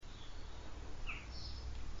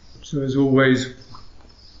So as always,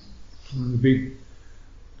 one of the big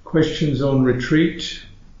questions on retreat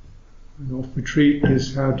and off retreat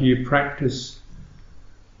is how do you practice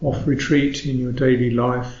off retreat in your daily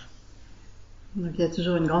life? Donc il y a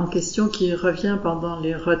toujours une grande question qui revient pendant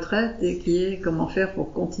les retraites et qui est comment faire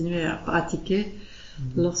pour continuer à pratiquer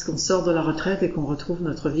lorsqu'on sort de la retraite et qu'on retrouve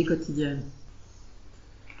notre vie quotidienne.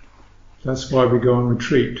 That's why we go on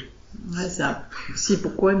retreat. Ouais, c'est aussi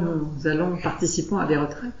pourquoi nous participons à des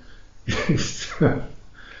retraites.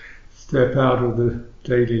 Step out of the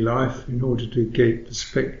daily life in order to gain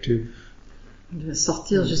perspective. De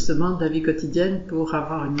sortir justement de la vie quotidienne pour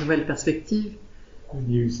avoir une nouvelle perspective. And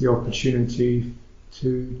use the opportunity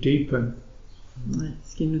to deepen. Ouais,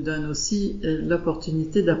 ce qui nous donne aussi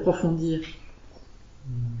l'opportunité d'approfondir.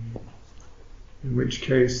 In which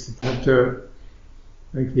case, you have to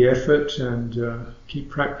make the effort and keep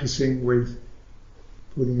practicing with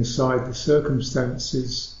putting aside the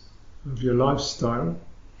circumstances of your lifestyle.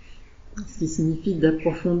 Ce qui signifie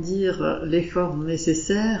d'approfondir l'effort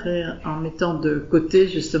nécessaire et en mettant de côté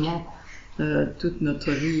justement toute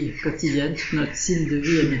notre vie quotidienne, tout notre style de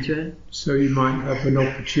vie habituel. So you might have an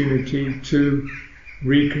opportunity to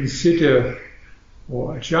reconsider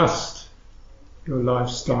or adjust your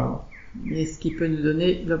lifestyle. Et ce qui peut nous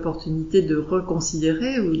donner l'opportunité de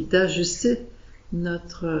reconsidérer ou d'ajuster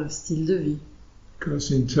notre style de vie.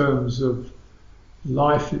 Because in terms of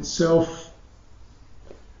life itself,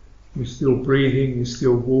 you're still breathing, you're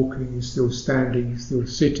still walking, you're still standing, you're still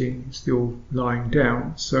sitting, you're still lying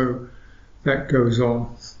down. So that goes on.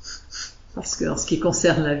 Parce que en ce qui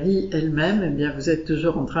concerne la vie elle-même, eh bien vous êtes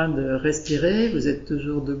toujours en train de respirer, vous êtes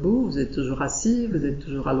toujours debout, vous êtes toujours assis, vous êtes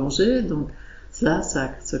toujours allongé, donc ça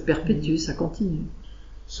se perpétue, ça continue.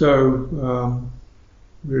 So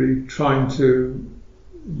really trying to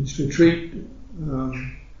in this retreat,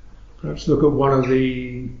 perhaps look at one of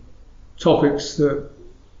the topics that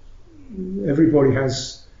everybody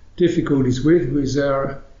has difficulties with, is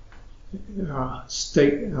our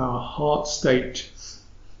state, our heart state.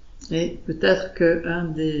 Et peut-être qu'un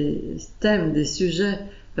des thèmes, des sujets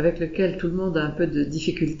avec lesquels tout le monde a un peu de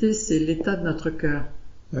difficulté, c'est l'état de notre cœur.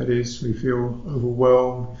 That is, we feel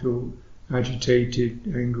overwhelmed, we feel agitated,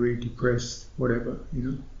 angry, depressed, whatever, you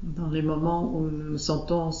know. Dans les moments où nous nous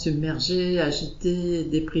sentons submergés, agités,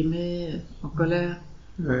 déprimés, en colère.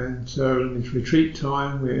 And so in this retreat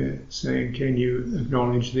time, we're saying, can you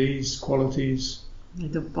acknowledge these qualities? Et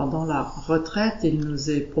donc pendant la retraite, il nous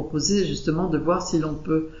est proposé justement de voir si l'on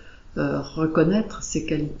peut reconnaître ces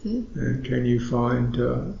qualités. And can you find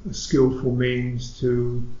a skillful means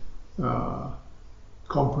to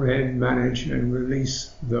comprehend, manage and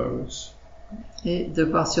release those? Et de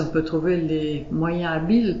voir si on peut trouver les moyens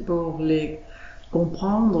habiles pour les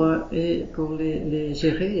comprendre et pour les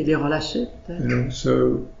gérer et les relâcher peut-être. And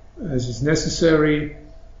also, as is necessary,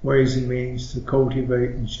 ways and means to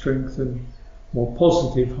cultivate and strengthen more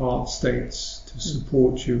positive heart states to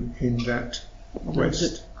support you in that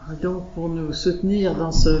quest. Donc pour nous soutenir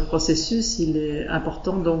dans ce processus, il est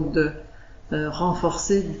important donc de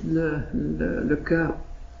renforcer le cœur.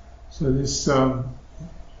 So this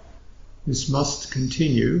must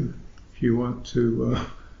continue if you want to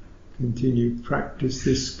continue practice.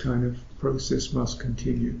 This kind of process must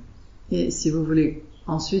continue. Et si vous voulez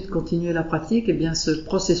ensuite continuer la pratique, eh bien ce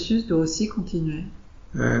processus doit aussi continuer.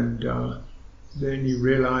 And then you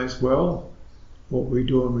realize, well, what we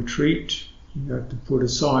do on retreat, you have to put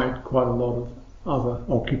aside quite a lot of other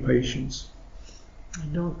occupations.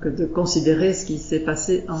 Donc de considérer ce qui s'est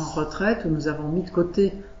passé en retraite, où nous avons mis de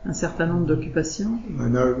côté un certain nombre d'occupations. I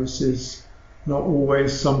know this is not always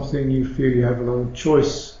something you feel you have a lot of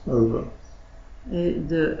choice over. Et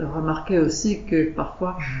de remarquer aussi que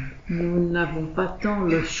parfois nous n'avons pas tant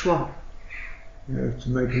le choix. You have to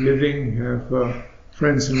make a living, you have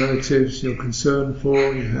friends and relatives you're concerned for,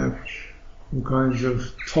 you have all kinds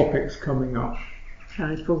of topics coming up.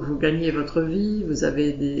 Car il faut que vous gagniez votre vie, vous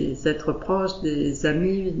avez des êtres proches, des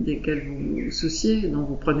amis desquels vous vous souciez, dont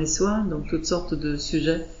vous prenez soin, donc toutes sortes de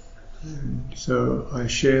sujets. And so I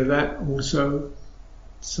share that also to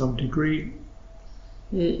some degree.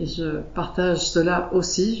 Et je partage cela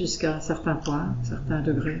aussi jusqu'à un certain point, un certain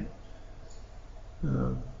degré.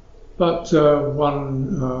 But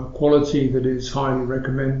one quality that is highly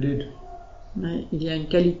recommended, Mais il y a une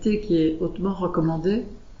qualité qui est hautement recommandée,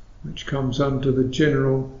 which comes under the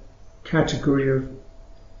general category of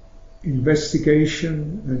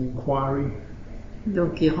investigation and inquiry,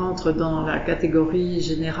 donc qui rentre dans la catégorie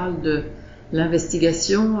générale de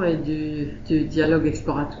l'investigation et du dialogue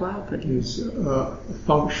exploratoire. is a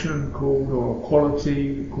function called, or a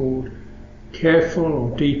quality called, careful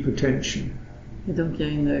or deep attention. Et donc il y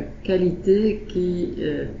a une qualité qui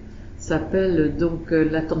s'appelle donc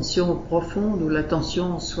l'attention profonde ou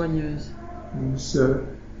l'attention soigneuse. It's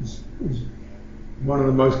one of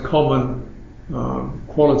the most common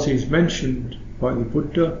qualities mentioned by the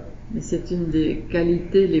Buddha. Et c'est une des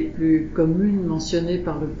qualités les plus communes mentionnées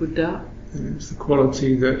par le Bouddha. And it's the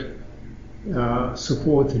quality that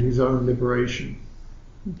supported his own liberation.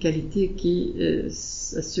 Une qualité qui a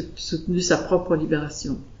soutenu sa propre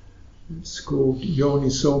libération. It's called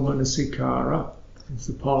Yoniso Manasikara. It's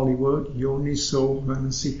the Pali word, Yoniso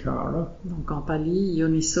Manasikara. Donc en pali,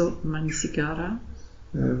 Yoniso Manasikara.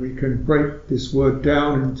 And we can break this word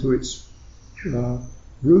down into its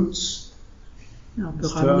roots. Et on peut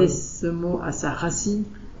ramener ce mot à sa racine.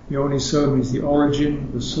 Yoniso means the origin,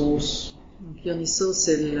 the source. Donc Yoniso,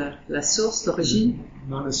 c'est la source, l'origine.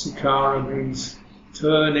 Manasikara means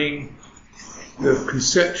turning the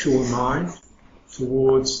conceptual mind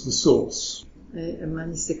towards the source. Et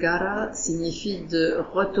Manasikara signifie de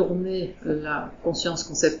retourner la conscience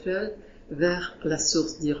conceptuelle vers la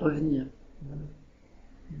source, d'y revenir.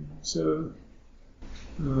 So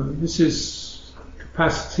this is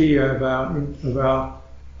capacity of our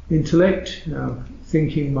intellect, our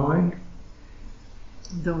thinking mind.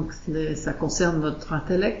 Donc ça concerne notre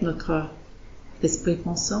intellect, notre esprit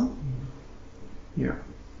pensant. Yeah.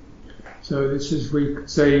 So this is, we could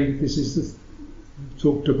say, this is the,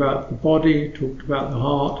 talked about the body, talked about the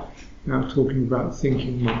heart, now talking about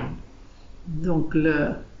thinking mind. Donc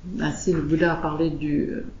ainsi le Bouddha a parlé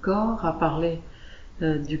du corps, a parlé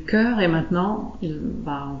du cœur, et maintenant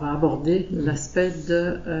on va aborder l'aspect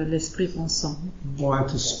de l'esprit pensant. Why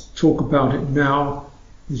to talk about it now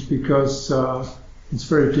is because it's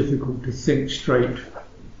very difficult to think straight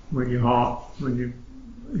when you're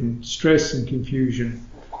in stress and confusion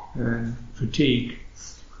and fatigue.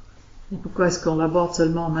 Et pourquoi est-ce qu'on l'aborde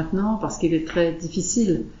seulement maintenant? Parce qu'il est très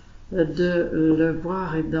difficile de le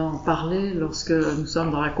voir et d'en parler lorsque nous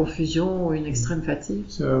sommes dans la confusion ou une extrême fatigue.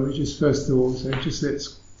 So we just first of all say, just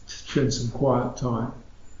let's spend some quiet time.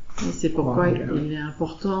 Et c'est pourquoi il est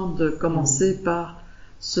important de commencer par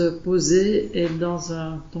se poser et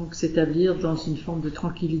donc s'établir dans une forme de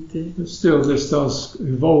tranquillité. But still, this does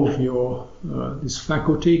involve this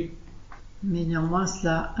faculty. Mais néanmoins,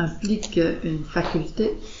 cela implique une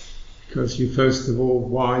faculté. Because you first of all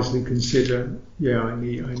wisely consider, I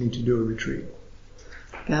need to do a retreat.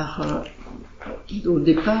 Car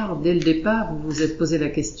dès le départ, vous vous êtes posé la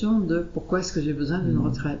question de pourquoi est-ce que j'ai besoin d'une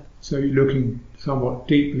retraite. So you're looking somewhat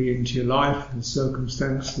deeply into your life and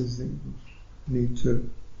circumstances, and you need to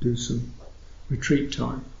do some retreat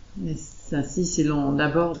time. Et ainsi, si l'on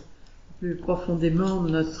aborde plus profondément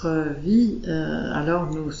notre vie,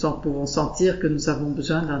 alors nous pouvons sentir que nous avons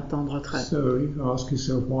besoin d'un temps de retraite. So you ask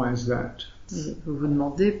yourself, why is that? Et vous vous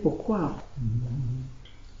demandez pourquoi.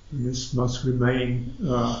 And this must remain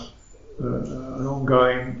an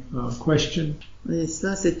ongoing question. Et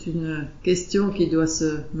cela, c'est une question qui doit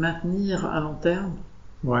se maintenir à long terme.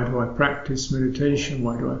 Why do I practice meditation?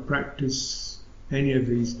 Why do I practice any of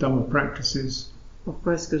these Dhamma practices?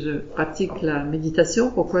 Pourquoi est-ce que je pratique la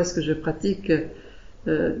méditation? Pourquoi est-ce que je pratique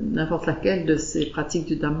n'importe laquelle de ces pratiques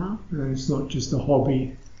du Dhamma? And it's not just a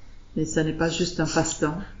hobby. Et ça n'est pas juste un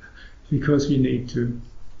passe-temps. Because you need to.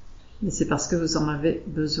 Mais c'est parce que vous en avez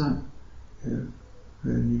besoin. Yeah.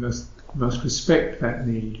 And you must respect that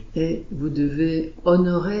need. Et vous devez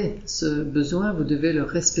honorer ce besoin, vous devez le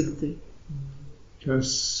respecter.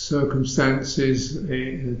 Just circumstances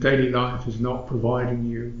in daily life is not providing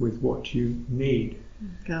you with what you need.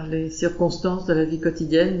 Car les circonstances de la vie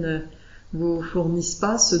quotidienne ne vous fournissent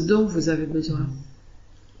pas ce dont vous avez besoin.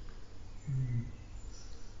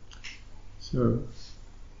 So,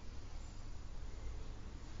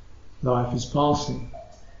 life is passing.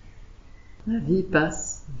 La vie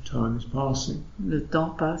passe. Time is passing. Le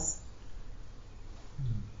temps passe.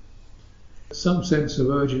 Some sense of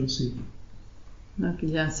urgency. Donc il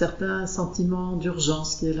y a un certain sentiment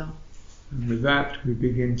d'urgence qui est là. And with that, we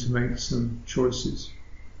begin to make some choices.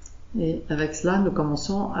 Et avec cela, nous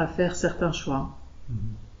commençons à faire certains choix.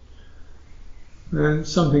 And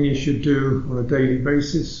something you should do on a daily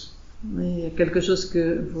basis. Mais il y a quelque chose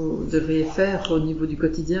que vous devriez faire au niveau du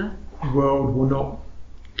quotidien. The world will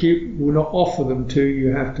not offer them to you.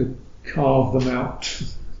 You have to carve them out.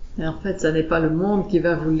 Et en fait, ça n'est pas le monde qui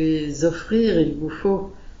va vous les offrir, il vous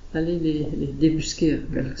faut aller les débusquer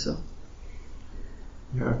en quelque sorte.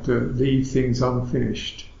 You have to leave things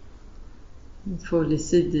unfinished. Il faut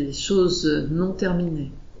laisser des choses non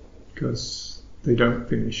terminées. Because they don't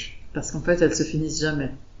finish. Parce qu'en fait, elles se finissent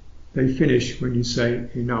jamais. They finish when you say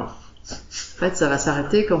enough. En fait, ça va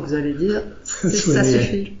s'arrêter quand vous allez dire ça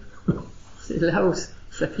suffit. c'est là où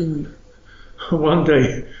ça finit. One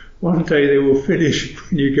day they will finish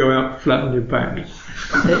when you go out flat on your back.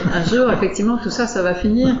 Et un jour, effectivement, tout ça, ça va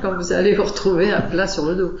finir quand vous allez vous retrouver à plat sur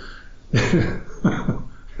le dos.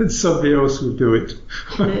 And somebody else will do it.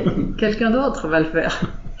 Et quelqu'un d'autre va le faire.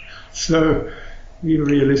 So, be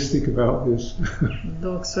realistic about this.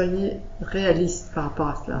 Donc, soyez réalistes par rapport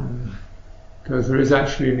à cela. Because there is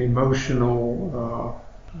actually an emotional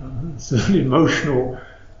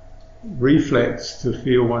reflex to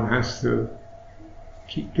feel one has to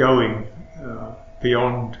keep going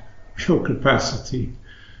beyond your capacity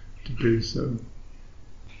to do so.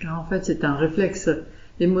 Car en fait, c'est un réflexe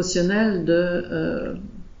émotionnel de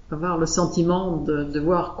avoir le sentiment de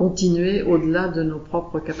devoir continuer au-delà de nos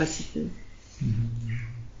propres capacités.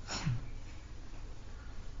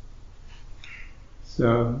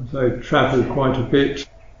 So I travel quite a bit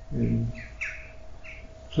in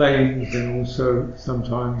planes and also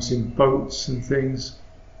sometimes in boats and things.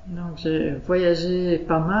 Donc j'ai voyagé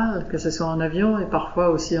pas mal, que ce soit en avion et parfois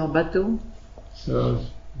aussi en bateau. So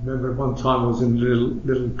I remember one time I was in a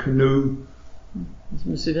little canoe. Je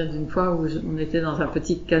me souviens d'une fois où on était dans un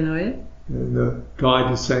petit canoë. And the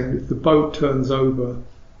guide is saying, if the boat turns over,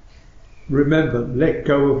 remember, let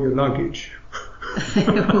go of your luggage.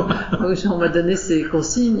 Où on m'a donné ces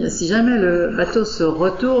consignes. Si jamais le bateau se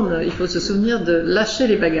retourne, il faut se souvenir de lâcher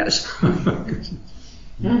les bagages.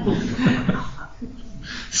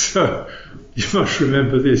 So, you must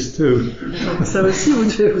remember this too. Donc ça aussi, vous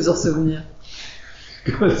devez vous en souvenir.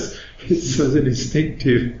 Because it's so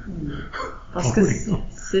instinctive. Parce que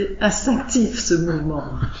c'est instinctif, ce mouvement.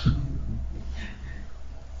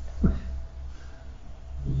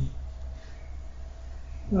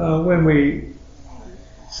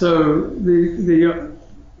 The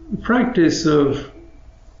practice of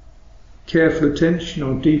careful attention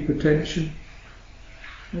or deep attention.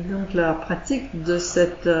 Et donc la pratique de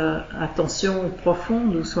cette attention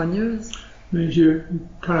profonde ou soigneuse means you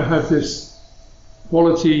kind of have this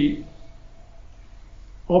quality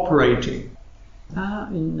operating. A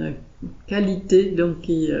une qualité donc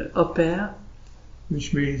qui opère.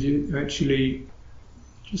 Which means you're actually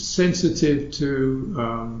just sensitive to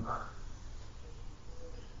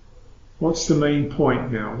what's the main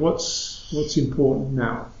point now, what's important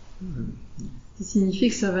now. Ce qui signifie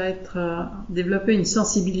que ça va être développer une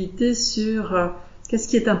sensibilité sur qu'est-ce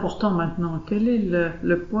qui est important maintenant, quel est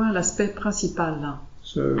le point, l'aspect principal là.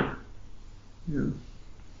 So, yeah.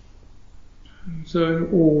 So in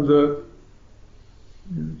all the,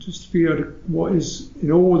 just to be able to, what is,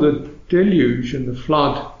 in all the deluge and the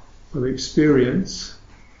flood of experience,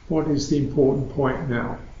 what is the important point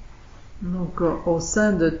now? Donc au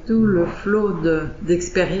sein de tout le flot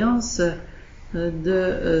d'expérience,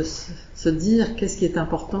 se dire qu'est-ce qui est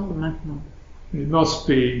important maintenant. It must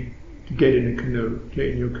be to get in a canoe,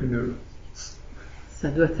 get in your canoe. Ça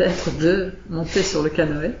doit être de monter sur le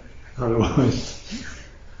canoë. Otherwise.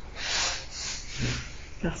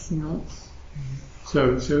 Car sinon.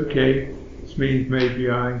 So it's okay. It means maybe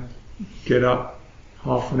I get up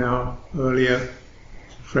half an hour earlier,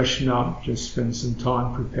 to freshen up, just spend some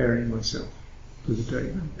time preparing myself for the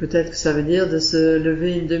day. Peut-être que ça veut dire de se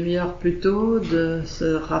lever une demi-heure plus tôt, de se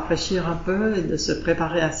rafraîchir un peu et de se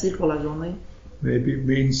préparer ainsi pour la journée. Maybe it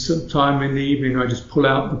means sometime in the evening I just pull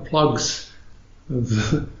out the plugs of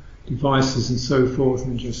the devices and so forth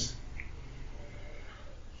and just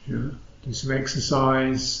do some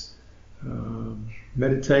exercise,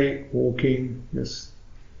 meditate, walking, just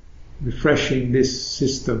refreshing this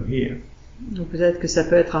system here. Donc peut-être que ça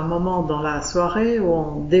peut être un moment dans la soirée où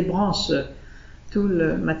on débranche tout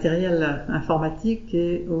le matériel informatique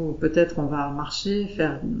et où peut-être on va marcher,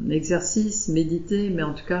 faire un exercice, méditer, mais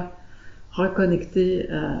en tout cas reconnecter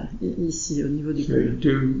ici au niveau du So cœur. you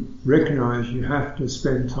do recognize you have to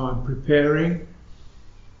spend time preparing,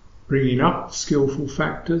 bringing up skillful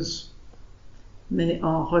factors. Mais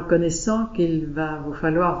en reconnaissant qu'il va vous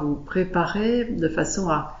falloir vous préparer de façon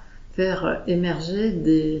à faire émerger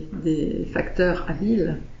des facteurs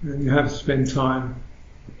habiles. And you have to spend time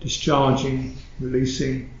discharging,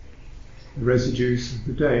 releasing the residues of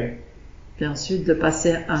the day. Puis ensuite de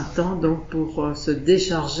passer un temps donc pour se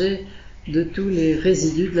décharger de tous les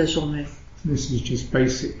résidus de la journée. This is just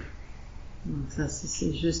basic. Donc ça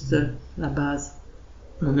c'est juste la base.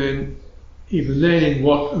 And then, even then,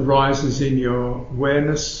 what arises in your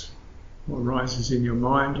awareness, what arises in your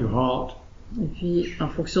mind, your heart, Et puis en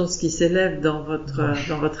fonction de ce qui s'élève dans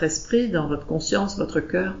votre esprit, dans votre conscience, votre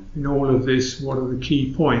cœur. in all of this, what are the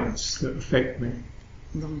key points that affect me?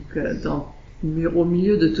 Donc au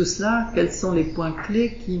milieu de tout cela, quels sont les points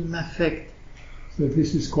clés qui m'affectent? So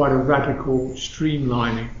this is quite a radical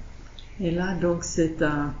streamlining. Et là, donc, c'est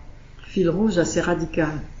un fil rouge assez radical.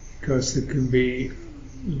 Because there can be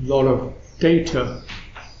a lot of data,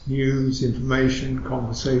 news, information,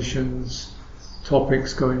 conversations,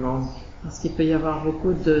 topics going on. Parce qu'il peut y avoir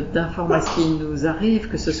beaucoup d'informations qui nous arrivent,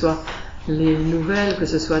 que ce soit les nouvelles, que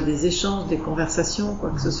ce soit des échanges, des conversations,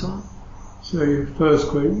 quoi que ce soit. So your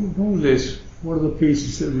first question, all this, what are the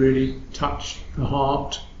pieces that really touch the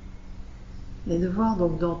heart? Et de voir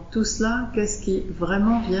donc dans tout cela, qu'est-ce qui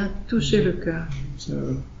vraiment vient toucher le cœur.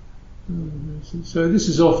 So this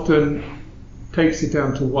is often takes it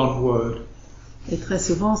down to one word. Et très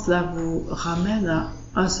souvent, cela vous ramène à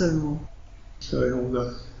un seul mot. So in all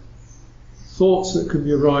the thoughts that can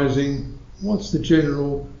be arising, what's the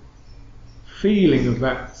general feeling of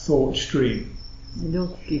that thought stream? Et donc,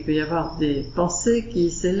 il peut y avoir des pensées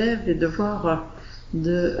qui s'élèvent et de voir,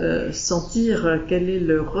 sentir quel est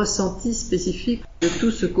le ressenti spécifique de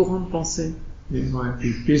tout ce courant de pensée. It might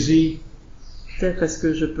be busy. Peut-être est-ce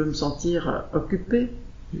que je peux me sentir occupé,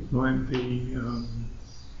 It might be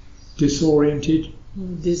disoriented.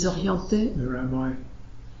 désorienté, Where am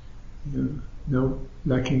I? No,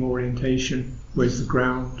 lacking orientation. Where's the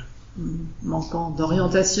ground? manquant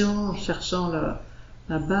d'orientation, cherchant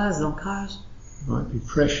la base, l'ancrage. It might be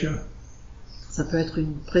pressure. Ça peut être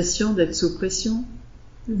une pression, d'être sous pression.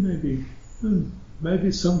 It may be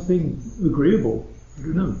maybe something agreeable. I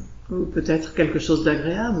don't know. Ou peut-être quelque chose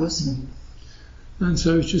d'agréable aussi. And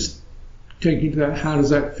so it's just taking that. How does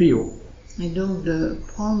that feel? Et donc de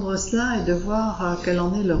prendre cela et de voir quel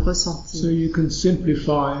en est le So ressenti. you can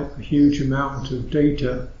simplify a huge amount of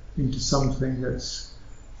data into something that's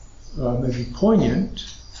maybe poignant,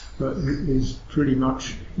 but it is pretty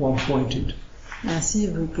much one-pointed. Ainsi,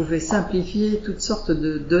 vous pouvez simplifier toutes sortes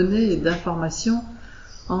de données et d'informations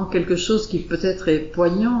en quelque chose qui peut-être est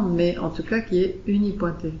poignant, mais en tout cas qui est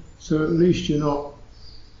unipointé. So at least you're not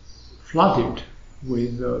flooded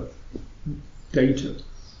with data.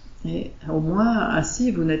 Et au moins,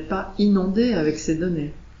 ainsi, vous n'êtes pas inondé avec ces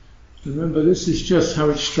données. Remember, this is just how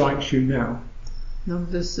it strikes you now.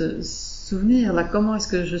 Donc de se souvenir, là, comment est-ce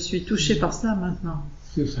que je suis touché par cela maintenant?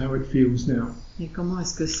 Just how it feels now. Et comment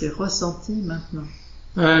est-ce que c'est ressenti maintenant?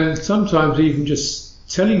 And sometimes even just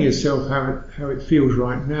telling yourself how it feels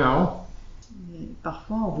right now, Et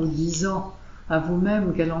parfois, en vous disant à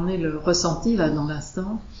vous-même quel en est le ressenti là dans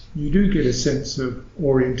l'instant, you do get a sense of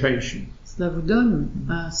orientation, cela vous donne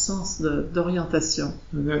un sens d'orientation.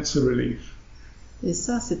 and that's a relief. Et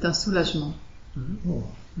ça, c'est un soulagement. Oh,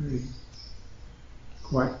 really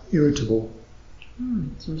quite irritable.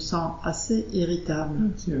 Je me sens assez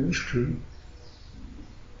irritable. That's true.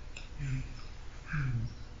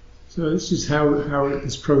 So this is how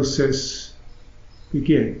this process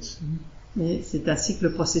begins Et c'est ainsi que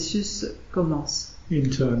le processus commence,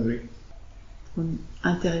 internally,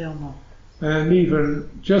 intérieurement. and even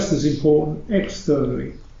just as important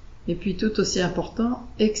externally. Et puis tout aussi important,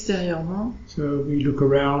 extérieurement. So we look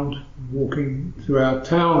around, walking through our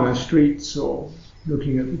town, our streets, or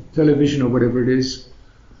looking at the television or whatever it is.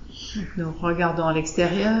 Donc, nous regardons à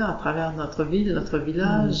l'extérieur, à travers notre ville, notre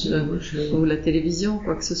village, ou la télévision,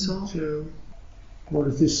 quoi que ce soit. So what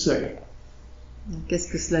does this say? Qu'est-ce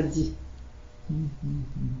que cela dit?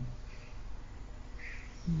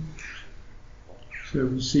 So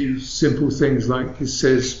we see simple things like it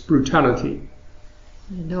says brutality.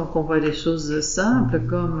 Et donc on voit des choses simples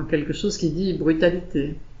comme quelque chose qui dit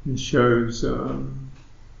brutalité. It shows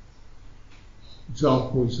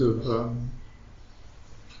examples of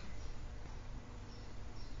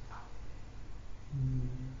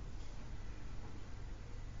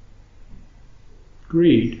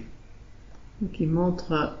greed. Donc il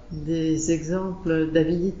montre des exemples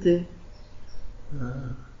d'avidité,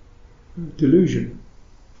 Delusion.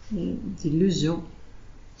 et d'illusion.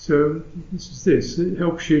 So this. It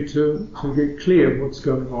helps you to get clear what's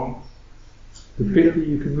going on, the bit that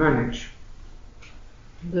you can manage.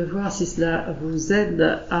 De voir si cela vous aide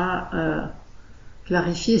à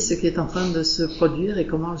clarifier ce qui est en train de se produire et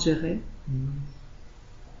comment le gérer.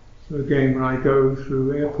 So again, when I go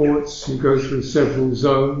through airports, you go through several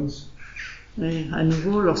zones. Et à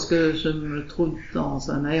nouveau, lorsque je me trouve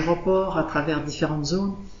dans un aéroport à travers différentes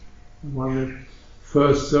zones, One of the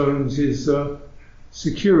first zones is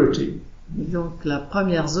security. et donc la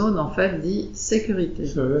première zone en fait dit sécurité.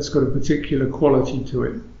 So that's got a particular quality to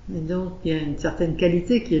it. Et donc il y a une certaine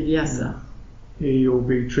qualité qui est liée à ça. Here you'll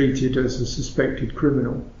be treated as a suspected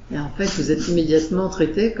criminal. Et en fait, vous êtes immédiatement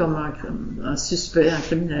traité comme un suspect, un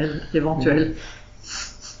criminel éventuel.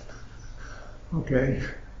 Okay.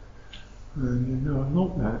 No, I'm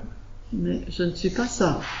not that. Mais je ne suis pas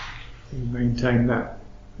ça. You maintain that.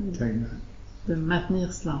 De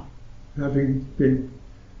maintenir cela. having been,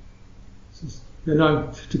 then I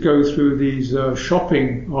have to go through these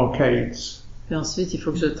shopping arcades. Et ensuite, il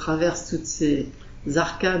faut que je traverse toutes ces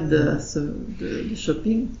arcades de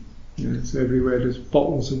shopping. So everywhere there's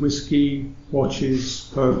bottles of whiskey, watches,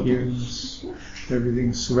 perfumes,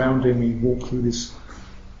 everything surrounding me. Walk through this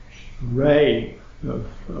array of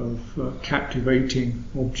captivating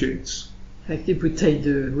objects. Avec des bouteilles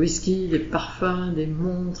de whisky, des parfums, des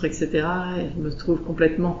montres, etc. Et je me trouve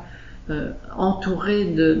complètement entouré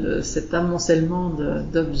de cet amoncellement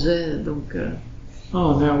d'objets. Donc,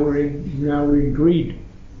 now we're in greed.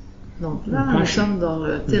 Donc là, nous sommes dans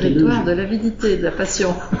le territoire de l'avidité, de la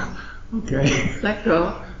passion. Okay.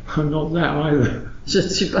 D'accord. I'm not that either. Je ne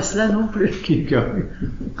suis pas cela non plus. Keep going.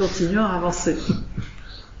 Continuons à avancer.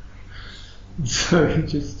 So you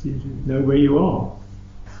know where you are.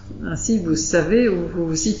 Ainsi, vous savez où vous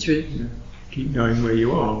vous situez. Yeah. Keep knowing where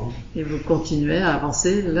you are. Et vous continuez à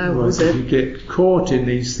avancer là où Otherwise, vous if êtes. you get caught in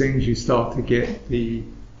these things, you start to get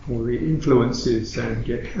all the influences and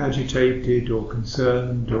get agitated or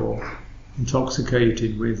concerned or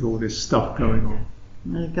intoxicated with all this stuff going on.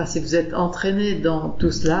 Car si vous êtes entraîné dans tout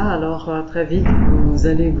cela, alors très vite vous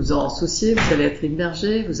allez vous en soucier, vous allez être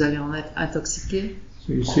immergé, vous allez en être intoxiqué.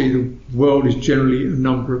 So you see, the world is generally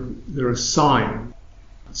there are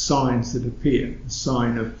signs that appear. A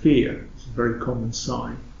sign of fear is a very common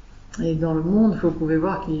sign. Et dans le monde, vous pouvez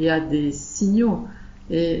voir qu'il y a des signaux.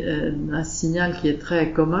 Et un signal qui est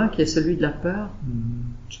très commun, qui est celui de la peur.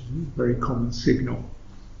 Which is a very common signal.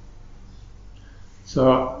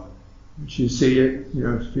 So, you see it,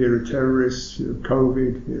 fear of terrorists, fear of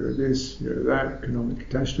COVID, fear of this, fear of that, economic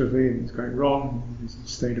catastrophe, and it's going wrong, it's a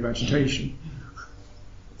state of agitation.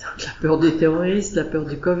 Donc la peur des terroristes, la peur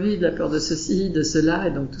du Covid, la peur de ceci, de cela,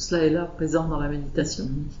 et donc tout cela est là, présent dans la méditation.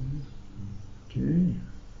 Okay.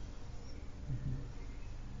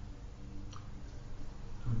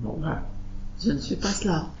 I'm not that. Je ne suis pas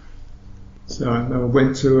cela. So I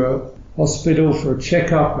went to a hospital for a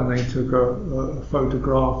check-up, and they took a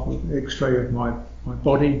photograph, an X-ray of my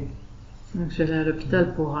body. Donc je suis allé à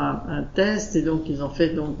l'hôpital pour un test, et donc ils ont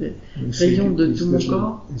fait donc des rayons de tout mon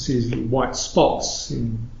corps. These white spots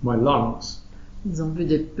in my lungs. Ils ont vu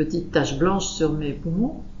des petites taches blanches sur mes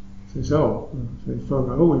poumons. They phoned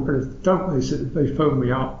me. Oh, we better don't. They phoned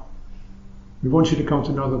me up. We want you to come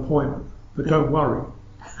to another appointment, but don't worry.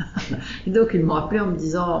 Et donc ils m'ont appelé en me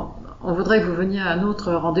disant, on voudrait que vous veniez à un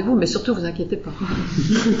autre rendez-vous, mais surtout vous inquiétez pas.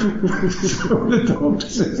 So the doctor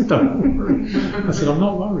says, don't worry. I said, I'm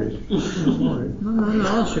not worried.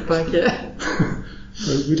 Non, je suis pas inquiet.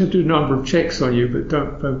 So we'd have to do a number of checks on you, but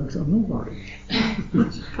don't focus. I'm not worried. Je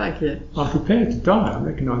suis pas inquiet. I'm prepared to die. I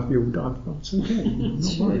recognise we all die. It's okay. I'm not Je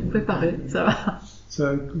suis worried. préparé, ça va.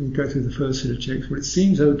 So we go through the first set of checks. Well, it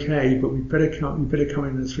seems okay, but we better come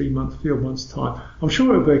in a 3 month, 4 months time. I'm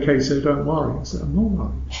sure it'll be okay, so don't worry. I said, I'm not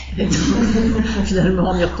worried. Et donc, finalement,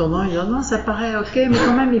 en y retournant, il dit non, ça paraît ok, mais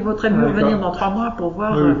quand même, il vaudrait mieux venir dans 3 mois pour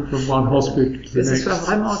voir Moved from one hospital to que the ce next. soit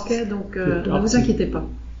vraiment ok, donc ne vous inquiétez pas.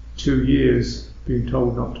 2 years being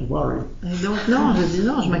told not to worry. Et donc non, je dis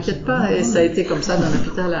non, je m'inquiète pas, et ça a été comme ça d'un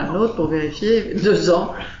hôpital à un autre pour vérifier. 2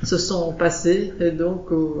 ans se sont passés, et donc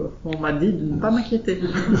on m'a dit de ne pas m'inquiéter.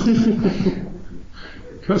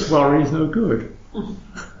 Because worry is no good.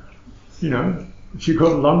 If you've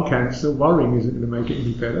got lung cancer, worrying isn't going to make it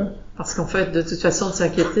any better. Parce qu'en fait, de toute façon, de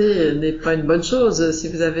s'inquiéter n'est pas une bonne chose. Si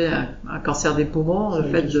vous avez un cancer des poumons, le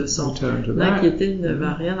fait de s'en inquiéter ne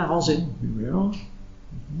va rien arranger. Here we are.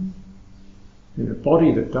 In a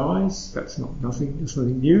body that dies, that's nothing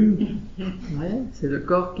new. Ouais, c'est le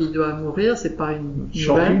corps qui doit mourir, c'est pas une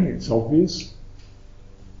Shocking, nouvelle. it's obvious.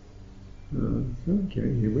 Okay,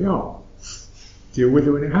 here we are. Deal with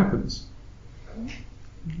it when it happens.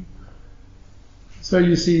 So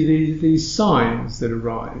you see these signs that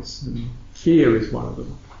arise, and fear is one of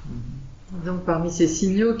them. Donc parmi ces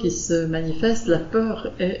signaux qui se manifestent, la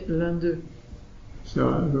peur est l'un d'eux. So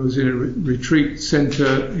I was in a retreat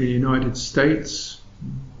center in the United States.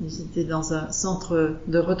 J'étais dans un centre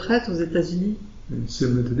de retraite aux États-Unis. And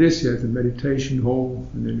similar to this, you have the meditation hall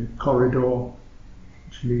and then a corridor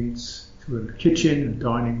which leads to a kitchen, a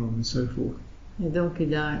dining room and so forth. Et donc il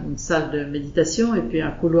y a une salle de méditation et puis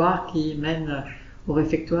un couloir qui mène au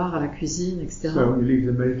réfectoire, à la cuisine, etc. So when you leave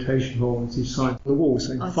the meditation hall, there's these signs on the wall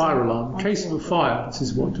saying fire alarm. In case of a fire, this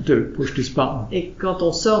is what to do. Push this button. Et quand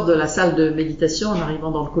on sort de la salle de méditation, en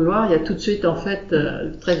arrivant dans le couloir, il y a tout de suite en fait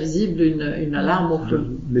très visible une alarme au feu.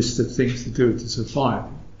 A list of things to do to survive.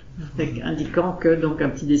 Indiquant que, donc un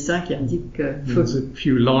petit dessin qui indique feu. There's a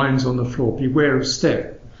few lines on the floor. Beware of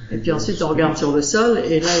step. Et puis ensuite on regarde sur le sol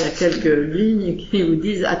et là il y a quelques lignes qui vous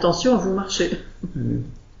disent attention, vous marchez.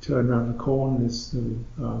 turn around the corner, there's the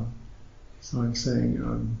sign saying,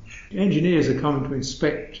 engineers are coming to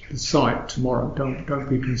inspect the site tomorrow. Don't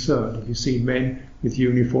be concerned. If you see men with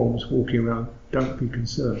uniforms walking around, don't be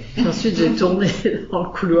concerned. Ensuite, j'ai tourné dans le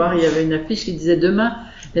couloir, il y avait une affiche qui disait demain,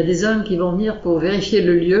 il y a des hommes qui vont venir pour vérifier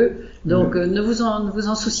le lieu, donc ne vous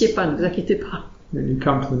en souciez pas, ne vous inquiétez pas. Then you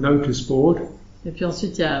come to the notice board. Et puis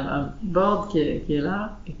ensuite, il y a un board qui est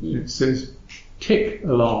là. Et qui... It says, tick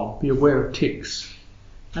alarm, be aware of ticks.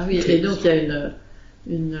 Ah oui, et donc il y a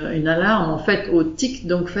une alarme en fait au tic,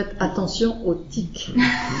 donc faites attention aux tics.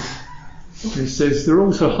 It says there are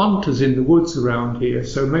also hunters in the woods around here,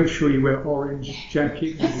 so make sure you wear orange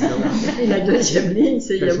jacket. Et la deuxième ligne,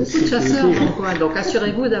 c'est il y a beaucoup de chasseurs dans le coin, donc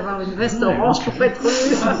assurez-vous d'avoir une veste orange pour être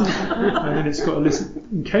sûr. And then it's got a list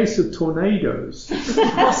in case of tornadoes.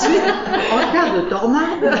 Ensuite, en cas de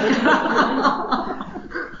tornade.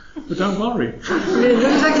 But don't worry. Mais ne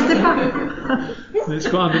vous inquiétez pas. And it's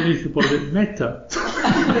got underneath the bullet meta.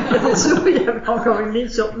 Dessous, il y avait encore une ligne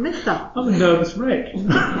sur méta. I'm a nervous wreck.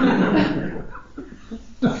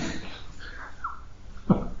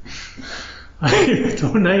 A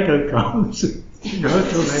tornado comes. You know, a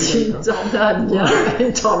tornado Si une comes. tornade vient,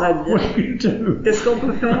 une tornade vient. What do you do? Qu'est-ce qu'on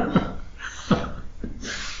peut faire?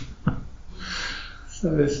 So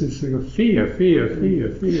this is sort of fear.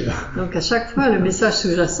 Donc à chaque fois, le message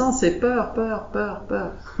sous-jacent, c'est peur.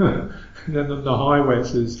 And then on the highway it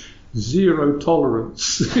says zero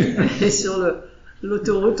tolerance. Et sur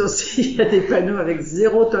l'autoroute aussi, il y a des panneaux avec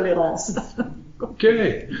 0 tolérance.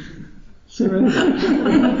 Okay. Surrender.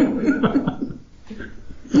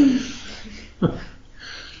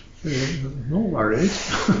 Not worried.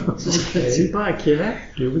 Je ne suis pas inquiet.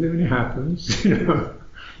 Deal with it when it happens, you know,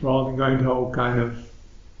 rather than going to whole kind of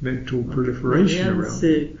mental proliferation Rien ne around.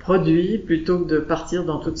 s'est produit plutôt que de partir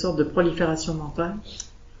dans toutes sortes de prolifération mentale.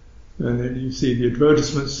 And then you see the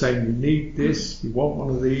advertisements saying you need this, you want one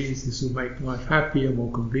of these, this will make life happier,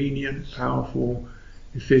 more convenient, powerful,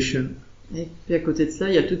 efficient. Et puis à côté de ça,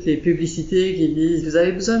 il y a toutes les publicités qui disent vous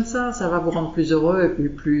avez besoin de ça, ça va vous rendre plus heureux, et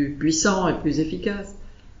plus puissant et plus efficace.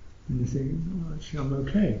 And you think, oh, actually I'm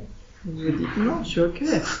okay. Vous vous dites non, je suis ok.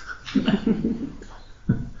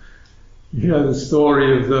 You know the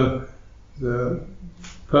story of the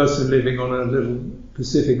person living on a little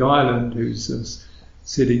Pacific island who's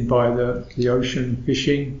sitting by the ocean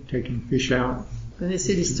fishing, taking fish out. Vous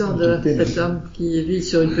connaissez l'histoire de cet homme qui vit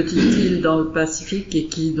sur une petite île dans le Pacifique et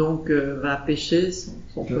qui donc va pêcher son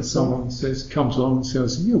So poisson. someone comes along and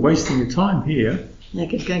says, you're wasting your time here. Il y a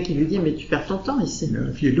quelqu'un qui lui dit mais tu perds ton temps ici. You know,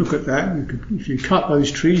 if you look at that, if you cut those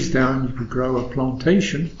trees down, you could grow a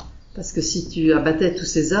plantation. Parce que si tu abattais tous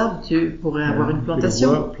ces arbres, tu pourrais avoir une You could plantation.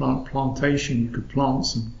 work, plantation, you could plant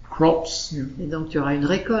some crops, you know, Et donc tu auras une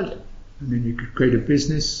récolte. and then you could create a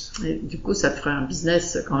business. Et du coup, ça te ferait un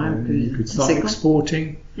business quand même And you plus could start conséquent.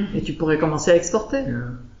 exporting. Et tu pourrais commencer à exporter. Yeah.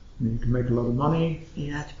 And you could make a lot of money.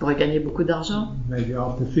 Et là, tu pourrais gagner beaucoup d'argent. Maybe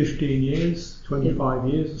after 15 years, 25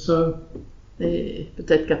 years or so, Et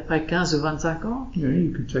peut-être qu'après 15 ou 25 ans, you know,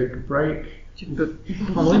 you could take a break. tu peux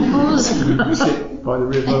prendre une pause. You could sit by the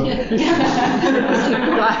river. Tu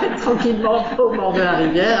pourras être tranquillement au bord de la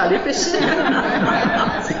rivière, aller pêcher.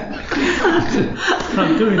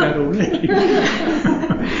 I'm doing that already.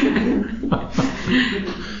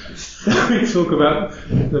 We talk about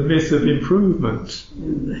the myth of improvement.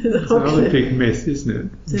 It's Donc, another big myth, isn't it?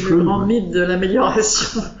 c'est le grand Improvement, mythe de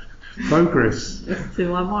l'amélioration. progress. C'est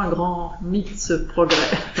vraiment un grand mythe, ce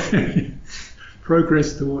progrès.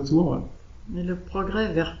 Progress towards what? Mais le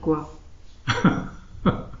progrès vers quoi?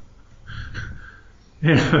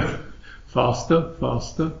 Yeah. Faster.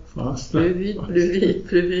 Plus vite, plus vite,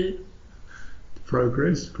 plus vite.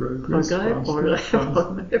 Progress. Progrès, faster, progrès, faster.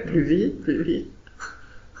 progrès, plus vite, plus vite.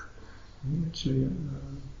 Actually,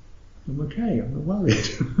 I'm okay. I'm not worried.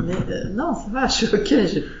 Mais non, ça va, je suis ok, je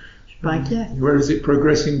suis pas inquiet. Where is it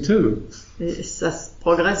progressing to? Et ça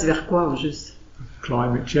progresse vers quoi au juste?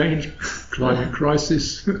 Climate change, climate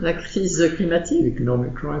crisis, La crise climatique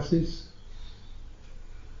economic crisis,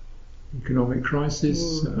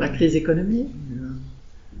 ou la crise économique?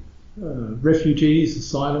 refugees,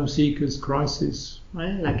 asylum seekers crisis,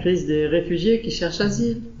 Ouais, la crise des réfugiés qui cherchent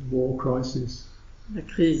asile, war crisis, la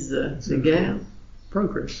crise de guerre,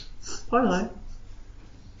 progress. progrès.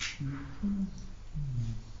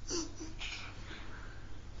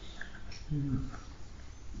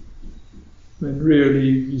 And really,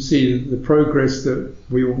 you see the progress that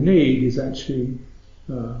we all need is actually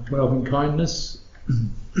love and kindness.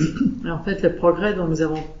 Et en fait, le progrès dont nous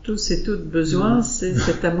avons tous et toutes besoin, c'est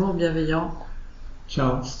cet amour bienveillant,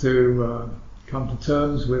 Chance to come to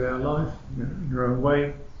terms with our life in our own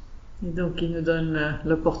way. Et donc, il nous donne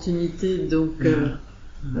l'opportunité donc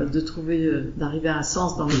de trouver, d'arriver à un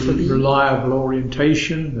sens dans notre vie. Reliable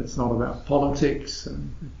orientation that's not about politics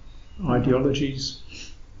and ideologies.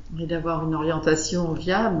 Et d'avoir une orientation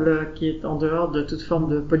viable qui est en dehors de toute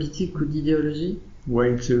forme de politique ou d'idéologie.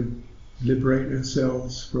 Way to liberate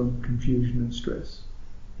ourselves from confusion and stress.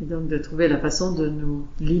 Et donc de trouver la façon de nous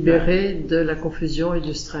libérer de la confusion et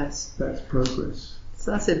du stress. That's progress.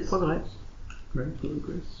 Ça, c'est le progrès. Great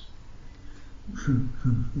progress.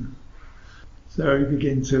 So we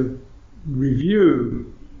begin to review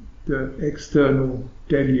the external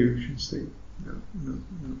deluge and see, enough.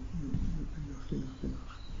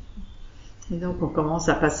 Et donc on commence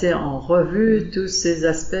à passer en revue tous ces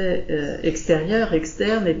aspects extérieurs,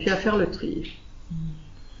 externes, et puis à faire le tri.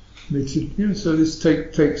 So this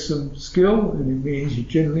takes some skill, and it means you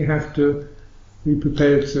generally have to be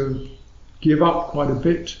prepared to give up quite a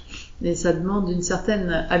bit. Et ça demande une certaine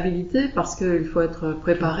habileté parce qu'il faut être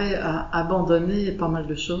préparé à abandonner pas mal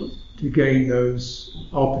de choses. To gain those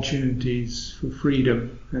opportunities for freedom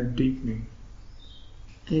and deepening.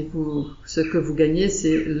 Et ce que vous gagnez,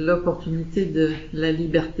 c'est l'opportunité de la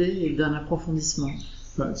liberté et d'un approfondissement.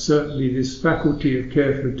 But certainly this faculty of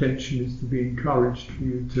careful attention is to be encouraged for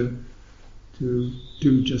you to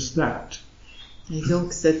do just that. Et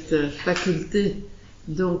donc cette faculté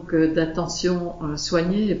donc d'attention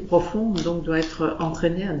soignée et profonde donc doit être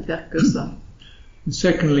entraînée à ne faire que ça. And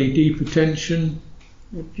secondly, deep attention.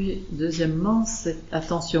 Et puis deuxièmement, cette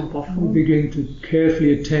attention profonde. We begin to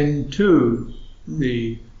carefully attend to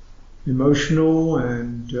the emotional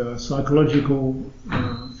and psychological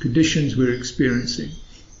conditions we're experiencing.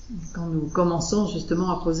 Quand nous commençons justement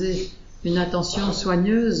à poser une attention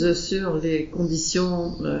soigneuse sur les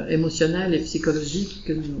conditions émotionnelles et psychologiques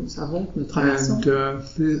que nous avons, que nous traversons. And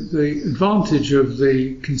the advantage of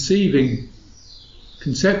the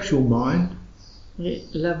conceptual mind. Et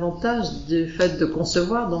l'avantage du fait de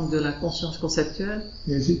concevoir, donc de la conscience conceptuelle,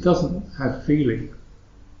 is it doesn't have feeling.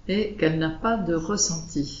 Et qu'elle n'a pas de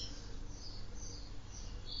ressenti.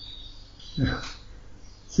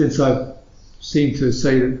 Since I seem to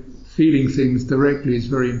say that feeling things directly is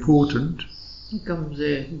very important. Comme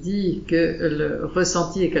j'ai dit que le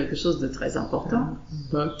ressenti est quelque chose de très important.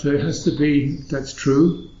 But it has to be, that's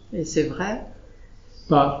true. Et c'est vrai.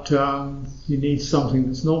 But you need something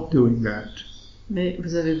that's not doing that. Mais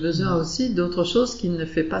vous avez besoin aussi d'autre chose qui ne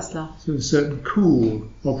fait pas cela. So a certain cool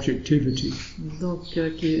objectivity. Donc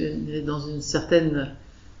qui est dans une certaine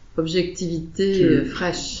objectivité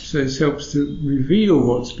fraîche. So it helps to reveal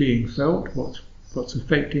what's being felt, what's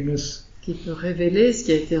affecting us. Qui peut révéler ce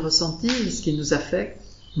qui a été ressenti, ce qui nous affecte.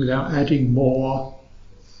 Without adding more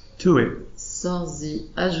to it. Sans y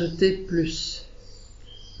ajouter plus.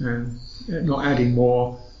 And not adding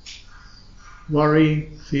more worry,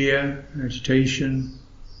 fear, agitation.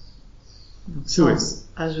 Donc, sans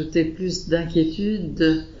ajouter plus d'inquiétude,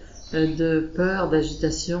 de peur,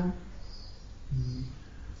 d'agitation.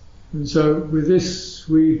 And so with this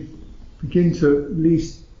we begin to at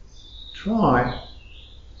least try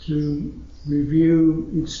to review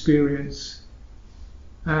experience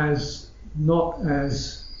as not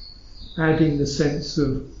as adding the sense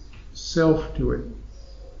of self to it.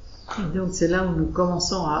 Et donc c'est là où nous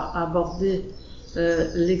commençons à aborder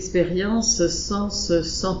l'expérience sans ce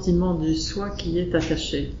sentiment du soi qui est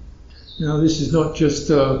attaché. Now this is not just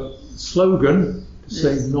a slogan to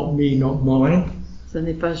say not me, not mine. Ce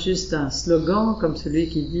n'est pas juste un slogan comme celui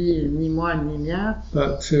qui dit ni moi ni mien.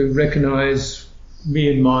 But to recognize me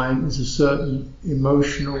and mine as a certain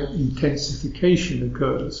emotional intensification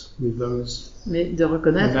occurs with those. Mais de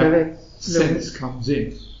reconnaître qu'avec sense comes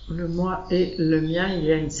in. Le moi et le mien, il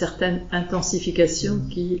y a une certaine intensification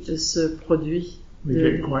qui se produit. We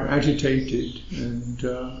get quite agitated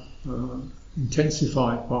and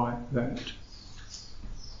intensified by that.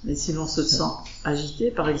 Mais si l'on se sent agité,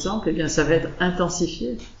 par exemple, eh bien, ça va être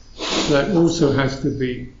intensifié. That also has to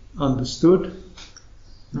be understood.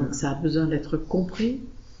 Donc, ça a besoin d'être compris.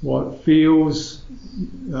 What feels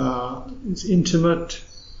it's intimate,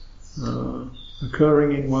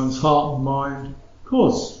 occurring in one's heart and mind. Of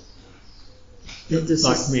course, it's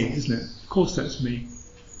like me, isn't it? Of course, that's me.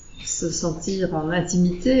 Se sentir en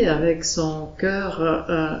intimité avec son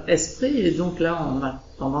cœur, esprit, et donc là on a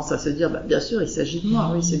tendance à se dire bien sûr il s'agit de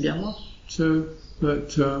moi, oui c'est bien moi. So,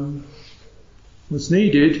 but what's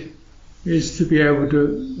needed is to be able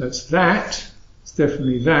to, it's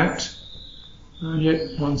definitely that, and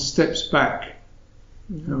yet one steps back.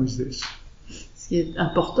 How is this? Ce qui est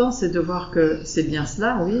important, c'est de voir que c'est bien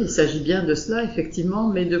cela, oui, il s'agit bien de cela effectivement,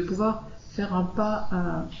 mais de pouvoir faire un pas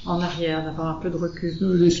en arrière, d'avoir un peu de recul.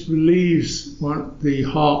 So this relieves the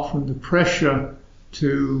heart from the pressure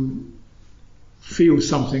to feel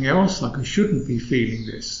something else, like I shouldn't be feeling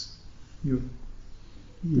this. You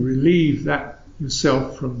relieve that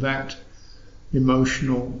yourself from that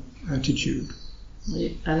emotional attitude.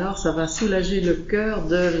 Et alors ça va soulager le cœur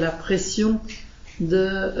de la pression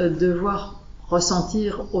de devoir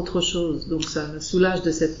ressentir autre chose. Donc ça me soulage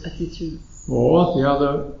de cette attitude. Or the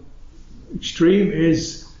other extreme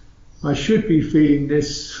is, I should be feeling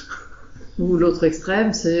this. Ou l'autre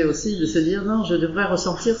extrême, c'est aussi de se dire non, je devrais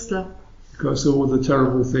ressentir cela. Because of all the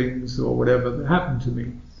terrible things or whatever that happened to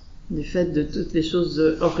me. Du fait de toutes les choses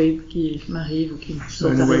horribles qui m'arrivent ou qui me So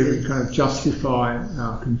sont in a way arrivées. we kind of justify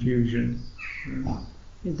our confusion.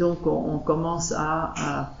 Et donc on commence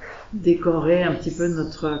à décorer un petit peu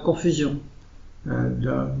notre confusion And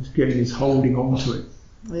again, is holding on to it.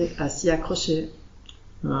 et à s'y accrocher.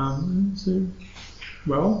 So,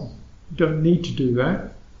 well, you don't need to do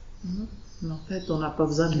that. Mais en fait, on n'a pas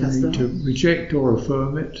besoin de You faire ça. need to reject or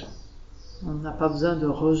affirm it. On n'a pas besoin de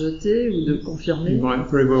rejeter ou de You confirmer. might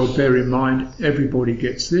very well bear in mind everybody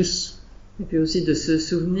gets this. Et puis aussi de se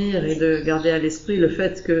souvenir et de garder à l'esprit le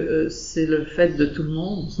fait que c'est le fait de tout le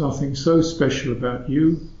monde. There's nothing so special about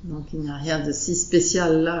you. Donc il n'y a rien de si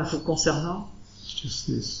spécial là vous concernant. It's just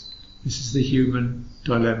this. This is the human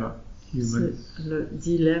dilemma. Human C'est le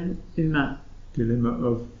dilemme humain. dilemma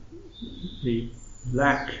of the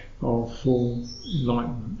lack of full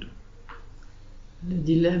enlightenment. Le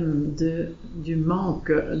dilemme du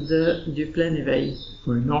manque du plein éveil. If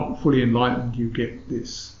we're not fully enlightened, you get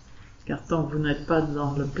this. Car tant que vous n'êtes pas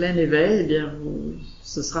dans le plein éveil, eh bien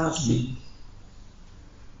ce sera ainsi.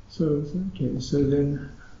 So then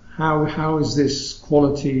how is this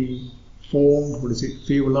quality formed? What does it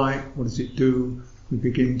feel like? What does it do? We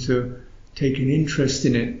begin to take an interest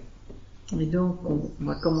in it. Et donc on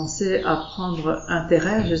va commencer à prendre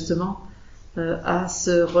intérêt justement à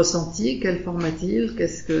ce ressenti. Quelle forme a-t-il?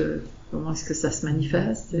 Comment est-ce que ça se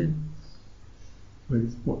manifeste?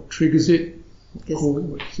 What triggers it? Qu'est-ce What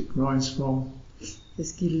does it rise from?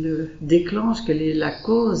 Qu'est-ce qui le déclenche? Quelle est la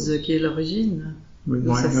cause qui est l'origine? We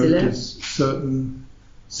Donc ça might s'élève. notice certain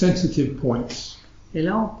sensitive points, Et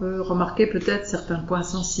là, on peut remarquer peut-être certains points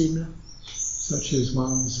sensibles, such as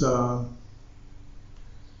one's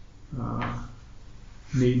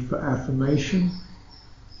need for affirmation,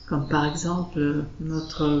 comme par exemple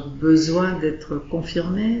notre besoin d'être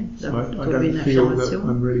confirmé, I trouver une don't feel that affirmation,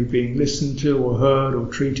 I'm really being listened to or heard or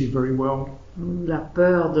treated very well. ou la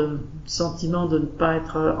peur, le sentiment de ne pas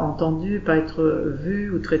être entendu, pas être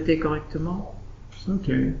vu ou traité correctement.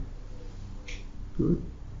 Okay, good.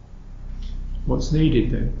 What's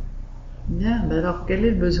needed then? Bien, mais alors quel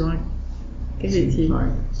est le besoin? Quel Seems est-il?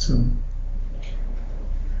 like some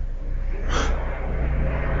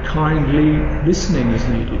kindly listening is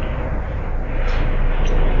needed.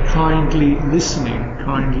 Kindly listening,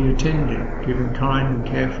 kindly attending, giving kind and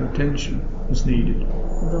careful attention is needed.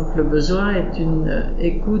 Donc le besoin est une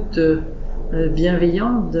écoute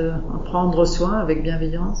bienveillante, de en prendre soin avec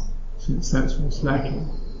bienveillance. Since that's what's lacking.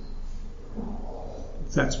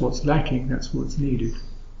 If that's what's lacking, that's what's needed.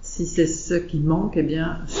 Si c'est ce qui manque, eh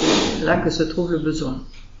bien c'est là que se trouve le besoin.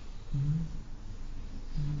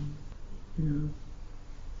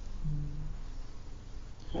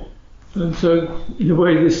 And so, in a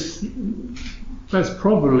way, that's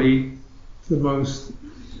probably the most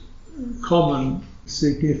common,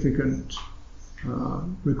 significant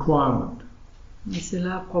requirement. Et c'est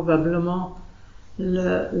là probablement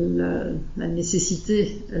la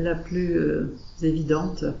nécessité la plus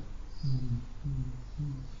évidente.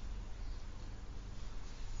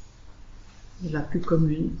 Et la plus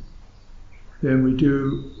commune. Then we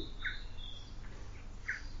do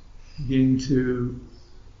begin to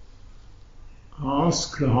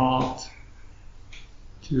ask the heart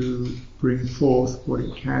to bring forth what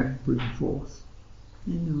it can bring forth.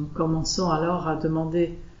 Et nous commençons alors à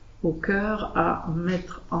demander au cœur à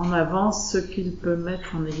mettre en avant ce qu'il peut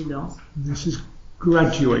mettre en évidence. This is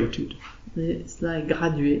graduated. Et cela est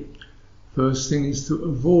gradué. First thing is to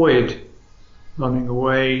avoid running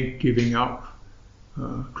away, giving up,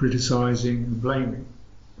 criticizing and blaming.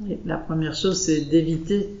 Et la première chose, c'est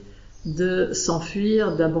d'éviter de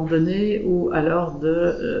s'enfuir, d'abandonner ou alors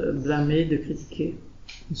de blâmer, de critiquer.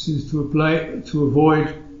 This is to avoid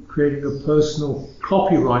creating a personal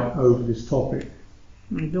copyright over this topic.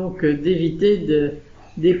 Et donc d'éviter de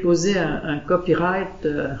déposer un copyright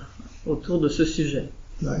autour de ce sujet.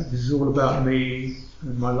 Like, this is all about me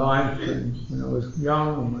and my life, and when I was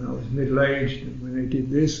young, and when I was middle-aged, and when they did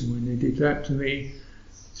this, and when they did that to me.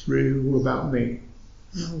 It's really all about me.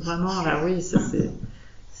 Donc vraiment, là, oui, ça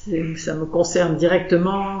me concerne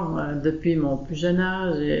directement depuis mon plus jeune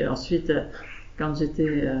âge, et ensuite, quand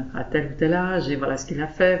j'étais à tel ou tel âge, et voilà ce qu'il a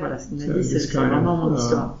fait, voilà ce qu'il m'a dit, c'est vraiment mon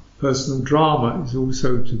histoire. Personal drama is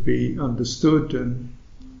also to be understood, and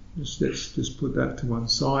let's just put that to one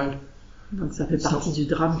side. Donc ça fait partie du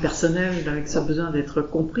drame personnel, avec ce besoin d'être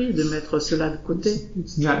compris, de mettre cela de côté.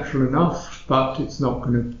 It's natural enough, but it's not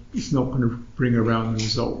going to bring around the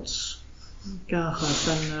results. Car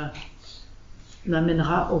ça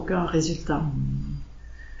n'amènera aucun résultat.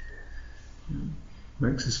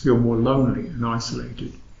 Makes us feel more lonely and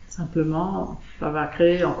isolated. Simplement, ça va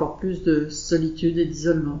créer encore plus de solitude et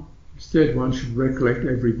d'isolement. Instead, one should recollect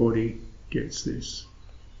everybody gets this.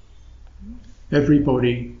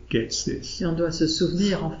 Everybody gets this. Et on doit se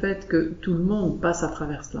souvenir en fait que tout le monde passe à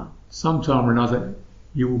travers cela. Sometime or another,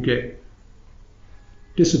 you will get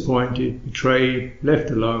disappointed, betrayed, left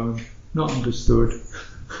alone, not understood,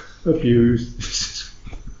 abused.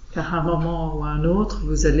 Car à un moment ou à un autre,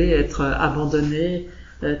 vous allez être abandonné,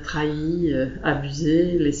 trahi,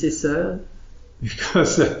 abusé, laissé seul.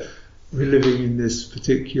 Because we're living in this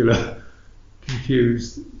particular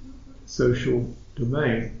confused social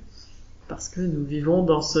domain. Parce que nous vivons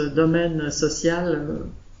dans ce domaine social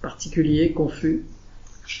particulier, confus.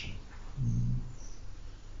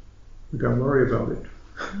 Don't worry about it.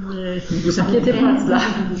 Mais ne vous inquiétez pas de cela.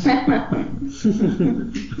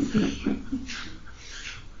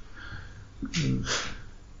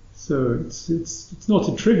 So it's not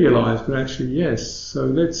to trivialize, but actually yes. So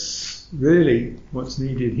that's really what's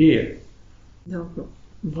needed here. Donc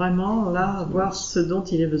vraiment là, voir ce dont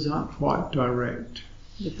il est besoin. Quite direct.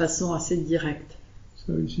 De façon assez directe.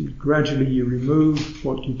 So gradually you remove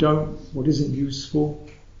what isn't useful.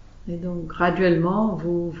 Et donc graduellement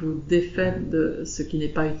vous vous défaites de ce qui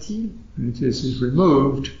n'est pas utile. And if this is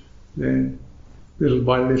removed, then little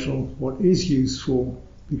by little what is useful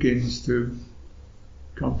begins to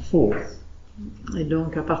come forth. Et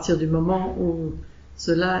donc à partir du moment où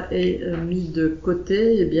cela est mis de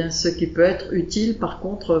côté, eh bien ce qui peut être utile par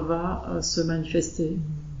contre va se manifester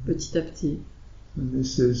petit à petit. And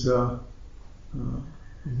this is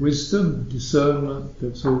wisdom, discernment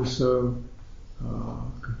that's also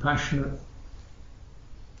compassionate.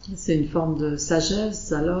 C'est une forme de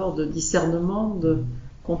sagesse, alors de discernement, de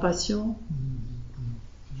compassion.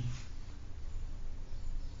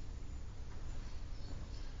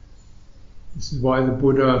 This is why the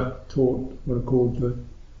Buddha taught what are called the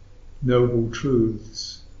noble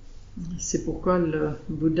truths. C'est pourquoi le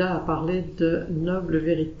Bouddha a parlé de noble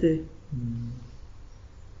vérité.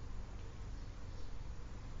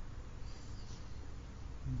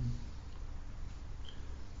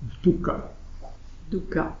 Dukkha.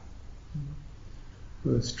 Dukkha.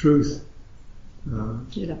 First truth.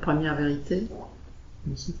 Qui est la première vérité.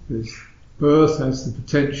 Birth has the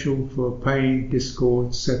potential for pain,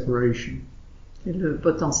 discord, separation. Et le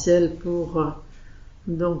potentiel pour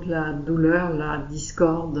donc la douleur, la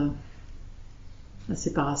discorde, la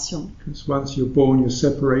séparation. Because once you're born, you're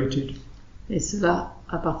separated. Et cela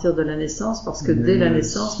à partir de la naissance, parce que dès la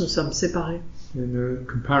naissance, nous sommes séparés. Then there are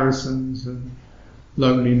comparisons and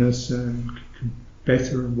loneliness and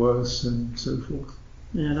better and worse and so forth.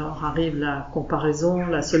 Et alors arrive la comparaison,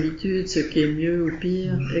 la solitude, ce qui est mieux ou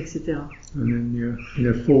pire, etc. And then you're in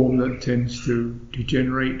a form that tends to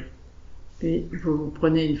degenerate. Et vous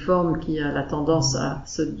prenez une forme qui a la tendance à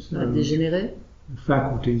dégénérer. The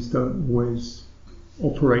faculties don't always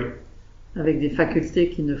operate. Avec des facultés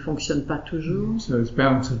qui ne fonctionnent pas toujours. So it's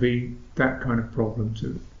bound to be that kind of problem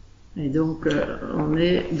too. Et donc, on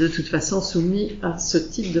est de toute façon soumis à ce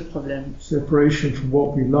type de problème. Separation from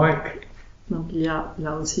what we like. Donc, il y a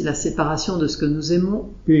là aussi la séparation de ce que nous aimons.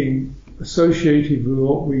 Being associated with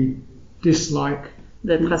what we dislike.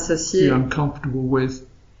 D'être associé be uncomfortable with.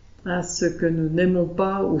 À ce que nous n'aimons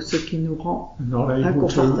pas ou ce qui nous rend not able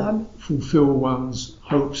inconfortable. To fulfill one's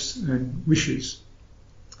hopes and wishes.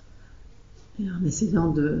 Et en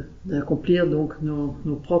essayant d'accomplir donc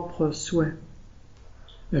nos propres souhaits.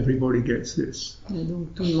 Everybody gets this. Et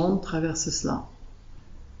donc tout le monde traverse cela.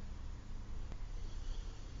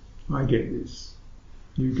 I get this.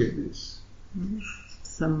 You get this.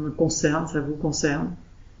 Ça me concerne, ça vous concerne.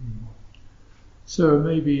 So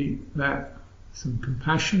maybe that some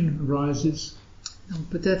compassion arises. Donc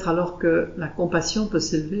peut-être alors que la compassion peut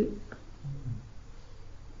s'élever.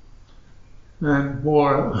 And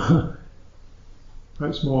more,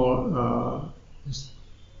 perhaps more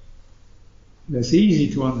less easy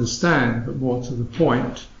to understand, but more to the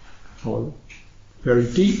point, or very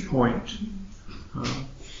deep point.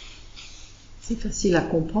 C'est facile à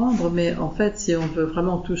comprendre, mais en fait, si on veut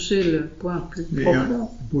vraiment toucher le point plus profond,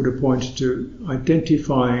 Buddha pointed to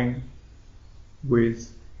identifying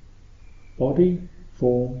with body,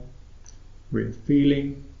 form, with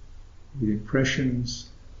feeling, with impressions,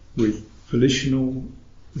 with volitional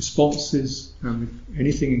responses, and with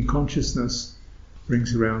anything in consciousness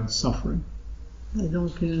brings around suffering. et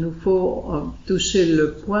donc il nous faut toucher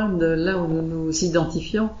le point de là où nous nous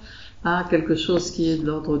identifions à quelque chose qui est de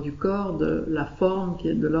l'ordre du corps, de la forme, qui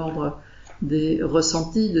est de l'ordre des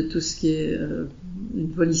ressentis, de tout ce qui est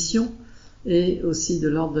une volition, et aussi de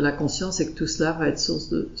l'ordre de la conscience, et que tout cela va être source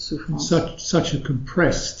de souffrance. Such a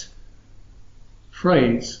compressed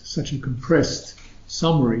phrase, such a compressed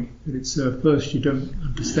summary, that it's first you don't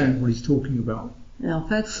understand what he's talking about. Et en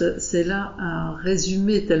fait, c'est là un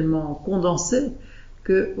résumé tellement condensé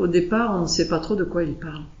que au départ, on ne sait pas trop de quoi il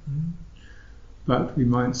parle. But we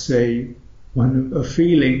might say when a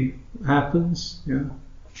feeling happens, yeah.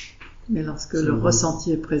 Mais lorsque le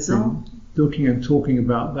ressenti est présent, Looking and talking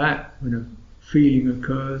about that, when a feeling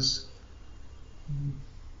occurs,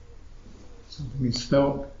 something is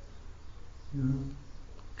felt, you know,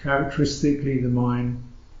 characteristically the mind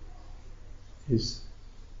is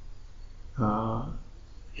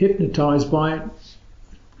hypnotized by it,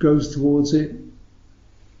 goes towards it,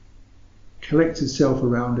 collects itself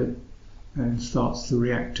around it, and starts to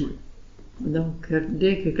react to it. donc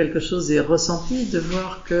dès que quelque chose est ressenti, de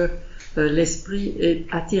voir que l'esprit est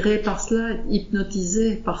attiré par cela, est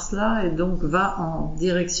hypnotisé par cela, et donc va en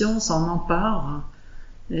direction, s'en empare,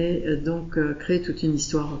 et donc crée toute une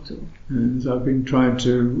histoire autour. And as I've been trying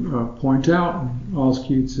to point out and ask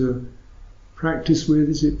you to practice with,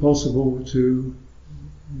 is it possible to,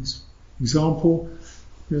 this example,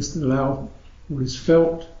 just allow what is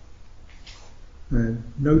felt and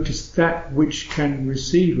notice that which can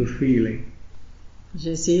receive a feeling.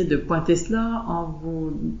 J'ai essayé de pointer cela en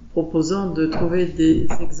vous proposant de trouver des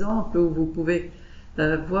exemples où vous pouvez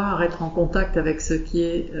voir, être en contact avec ce qui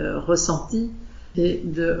est ressenti et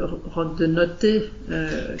de noter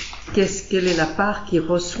quelle est la part qui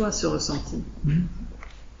reçoit ce ressenti.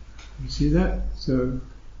 You see that? So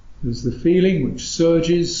there's the feeling which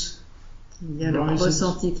surges. Il y a le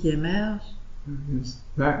ressenti qui émerge. There's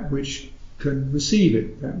that which can receive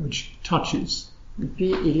it, that which touches. Et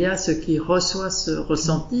puis il y a ce qui reçoit ce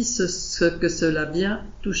ressenti, ce que cela vient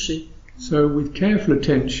toucher. So with careful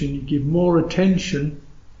attention, you give more attention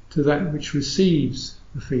to that which receives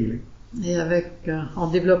the feeling. Et en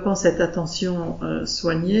développant cette attention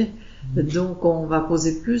soignée, donc on va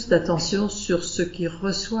poser plus d'attention sur ce qui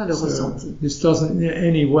reçoit le ressenti. This doesn't in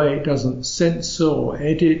any way censor or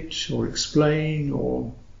edit or explain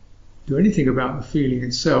or do anything about the feeling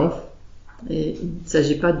itself. Et il ne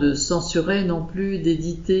s'agit pas de censurer non plus,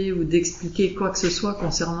 d'éditer ou d'expliquer quoi que ce soit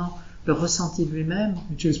concernant le ressenti lui-même.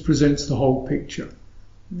 It just presents the whole picture.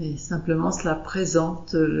 Mais simplement cela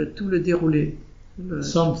présente tout le déroulé.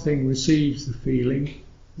 Something receives the feeling.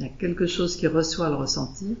 Il y a quelque chose qui reçoit le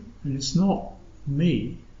ressenti. And it's not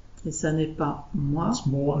me. Et ça n'est pas moi. It's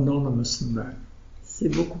more anonymous than that. C'est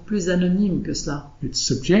beaucoup plus anonyme que cela. It's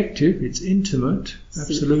subjective, it's intimate,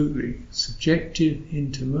 absolutely. Subjective,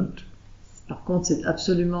 intimate. Par contre, c'est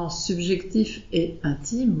absolument subjectif et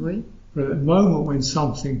intime, oui. But at the moment when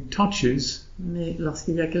something touches, mais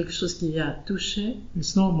lorsqu'il y a quelque chose qui vient toucher,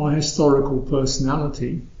 it's not my historical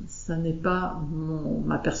personality. Ça n'est pas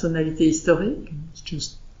ma personnalité historique. It's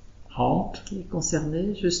just heart. Qui est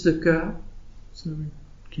concernée, juste le cœur. So we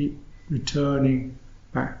keep returning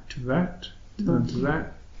back to that, turn to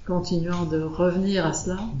that. Continuons de revenir à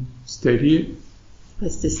cela. Steady it.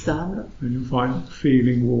 Rester stable. And you'll find the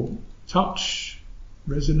feeling will touch,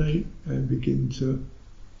 resonate, and begin to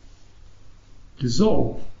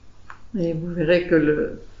dissolve. Et vous verrez que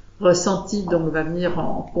le ressenti donc va venir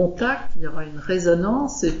en contact, il y aura une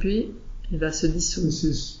résonance et puis il va se dissoudre. This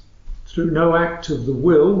is through no act of the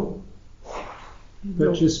will,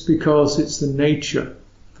 but just because it's the nature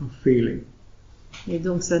of feeling. Et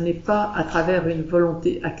donc ça n'est pas à travers une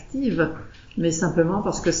volonté active, mais simplement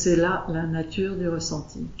parce que c'est là la nature du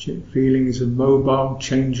ressenti. Feeling is a mobile,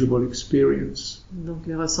 changeable experience. Donc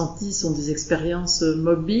les ressentis sont des expériences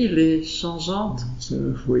mobiles et changeantes. So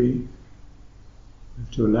if we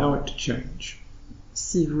have to allow it to change.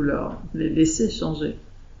 Si vous les laissez changer.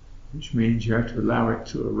 Which means you have to allow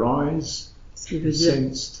it to arise, ce qui veut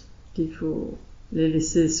dire qu'il faut les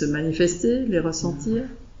laisser se manifester, les ressentir.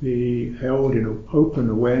 Be held in open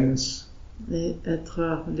awareness. Et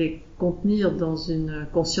les contenir dans une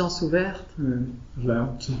conscience ouverte. And allow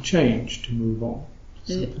to change, to move on.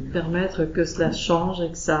 Et permettre que cela change et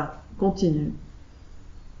que ça continue.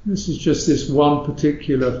 This is just this one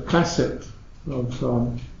particular facet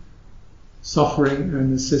suffering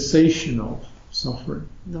and the cessation of suffering.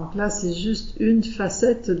 Donc là, c'est juste une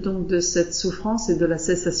facette donc de cette souffrance et de la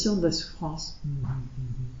cessation de la souffrance.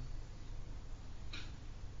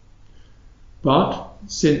 But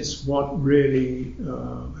since what really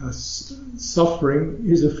suffering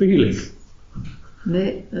is a feeling,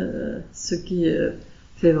 Mais ce qui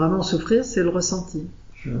fait vraiment souffrir, c'est le ressenti.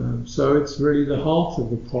 so it's really the heart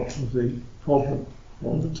of the problem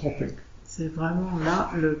or the topic. C'est vraiment là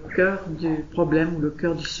le cœur du problème ou le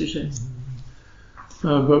cœur du sujet.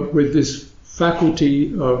 But with this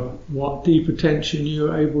faculty of what deep attention,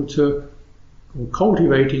 you're able to, or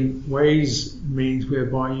cultivating ways, means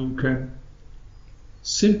whereby you can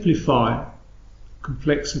simplify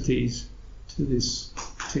complexities to this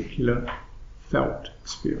particular felt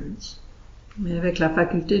experience. Mais avec la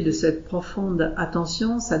faculté de cette profonde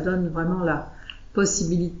attention, ça donne vraiment la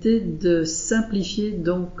possibilité de simplifier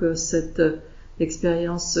donc cette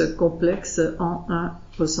expérience complexe en un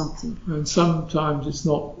ressenti. And sometimes it's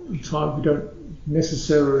not, we don't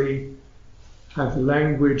necessarily have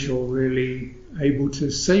language or really able to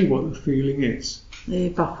say what the feeling is. Et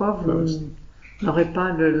parfois, vous n'aurez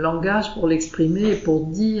pas le langage pour l'exprimer et pour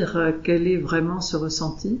dire quel est vraiment ce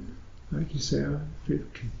ressenti. Like you say, I feel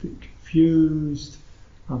confused,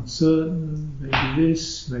 uncertain, maybe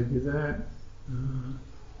this, maybe that.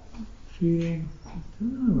 Feeling, I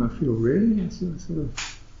don't know, I feel really sort of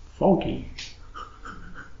foggy.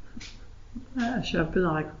 Je suis un peu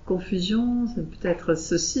dans la confusion, c'est peut-être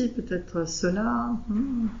ceci, peut-être cela.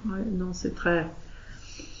 Ouais, non, c'est très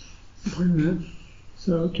brumeux.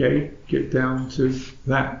 So, okay, get down to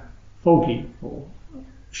that, foggy, or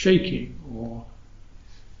shaking, or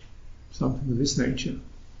something of this nature.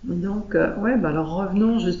 Donc, alors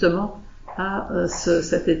revenons justement à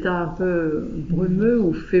cet état un peu brumeux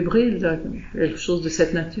ou fébrile, quelque chose de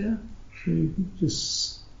cette nature. So you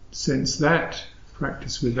just sense that,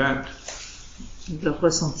 practice with that. De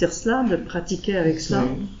ressentir cela, de pratiquer avec cela.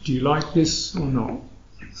 Do you like this or not?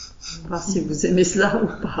 Voir si vous aimez cela ou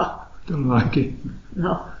pas. Don't like it.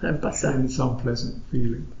 Non, j'aime pas ça. And it's unpleasant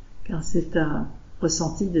feeling. Car c'est un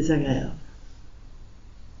ressenti désagréable.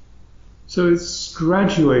 So it's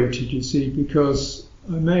graduated, you see, because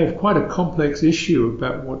I may have quite a complex issue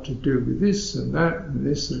about what to do with this and that and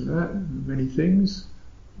this and that and many things.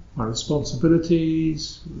 My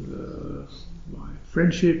responsibilities, my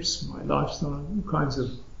friendships, my lifestyle, all kinds of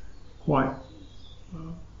quite a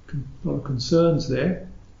lot of concerns there.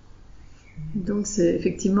 Donc c'est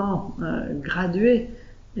effectivement gradué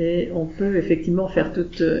et on peut effectivement faire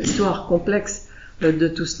toute histoire complexe de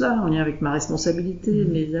tout cela en lien avec ma responsabilité,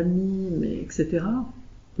 mes amis, etc.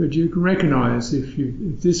 But you can recognize if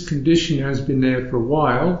this condition has been there for a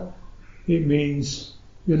while, it means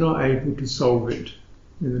you're not able to solve it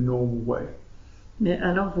in the normal way. Mais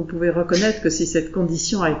alors vous pouvez reconnaître que si cette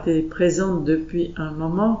condition a été présente depuis un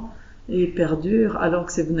moment et perdure, alors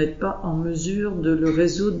que vous n'êtes pas en mesure de le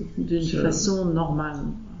résoudre d'une façon normale.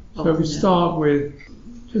 So we start with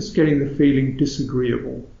just getting the feeling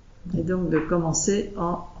disagreeable. Et donc de commencer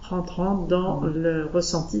en rentrant dans le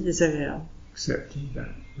ressenti désagréable. Accepting that,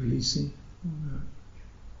 releasing.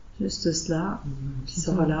 Juste cela, qui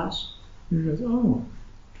se relâche. Oh,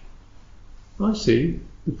 I see.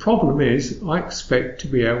 The problem is I expect to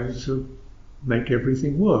be able to make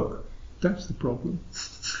everything work. That's the problem.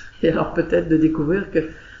 Et alors peut-être de découvrir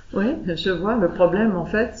que, oui, je vois, le problème en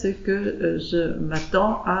fait, c'est que je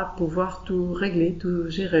m'attends à pouvoir tout régler, tout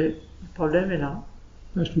gérer. Le problème est là.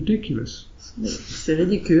 That's ridiculous. C'est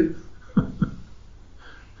ridicule.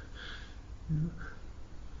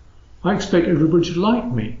 I expect everybody should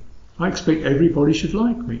like me. I expect everybody should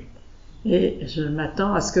like me. Et je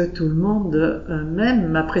m'attends à ce que tout le monde m'aime,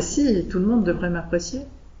 m'apprécie, et tout le monde devrait m'apprécier.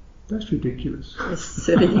 That's ridiculous. Et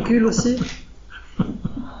c'est ridicule aussi.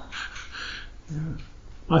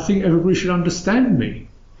 I think everybody should understand me.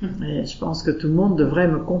 Et je pense que tout le monde devrait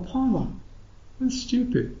me comprendre. That's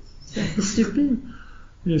stupid. C'est stupide.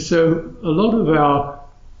 Yeah, so a lot of our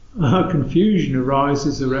confusion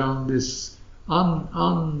arises around this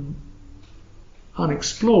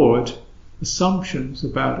unexplored assumptions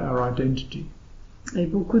about our identity. Et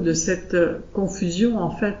beaucoup de cette confusion,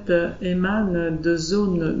 en fait, émane de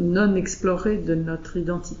zones non explorées de notre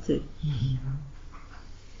identité.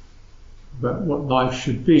 About what life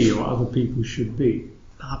should be or other people should be.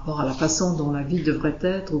 Par rapport à la façon dont la vie devrait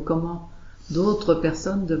être ou comment d'autres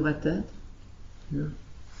personnes devraient être. Yeah.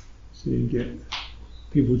 So you get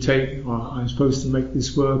people take, I'm supposed to make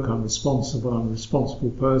this work, I'm a responsible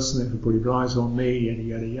person, everybody relies on me, yada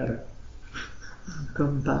yada yada.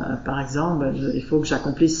 Comme par exemple, il faut que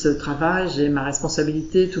j'accomplisse ce travail, j'ai ma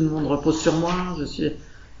responsabilité, tout le monde repose sur moi, je suis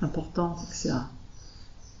importante, etc.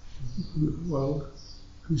 Well,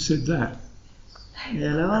 who said that? Et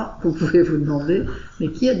alors, vous pouvez vous demander,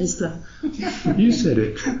 mais qui a dit cela? You said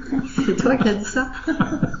it. C'est toi qui as dit ça?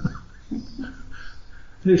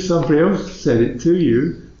 If somebody else said it to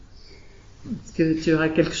you, Est-ce que tu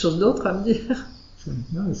aurais quelque chose d'autre à me dire? so,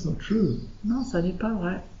 no, it's not true. Non, ça n'est pas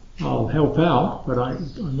vrai. I'll help out, but I'm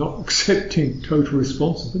not accepting total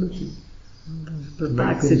responsibility Je ne to peux pas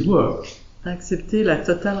make things work. accepter la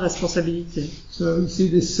totale responsabilité. So you see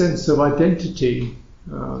this sense of identity,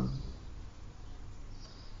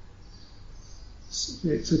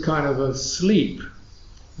 it's a kind of a sleep,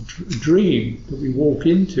 a dream that we walk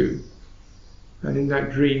into, and in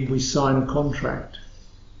that dream we sign a contract.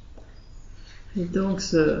 Et donc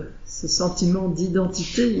ce sentiment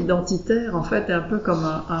d'identité, identitaire, en fait, est un peu comme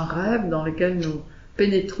un rêve dans lequel nous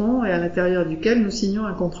pénétrons et à l'intérieur duquel nous signons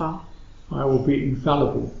un contrat. I will be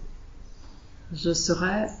infallible. Je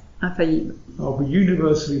serai infaillible. I'll be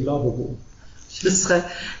universally lovable. Je serai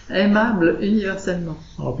aimable universellement.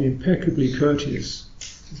 I'll be impeccably courteous.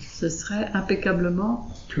 Je serai impeccablement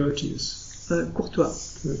courtois.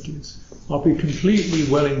 Courteous. I'll be completely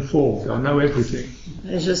well informed. I know everything.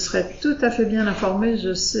 Et je serai tout à fait bien informé,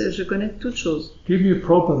 je connais toutes choses. Give me a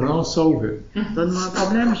problem and I'll solve it. Donne-moi un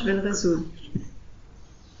problème, je vais le résoudre.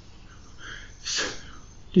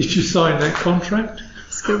 Did you sign that contract?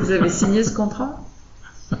 Est-ce que vous avez signé ce contrat?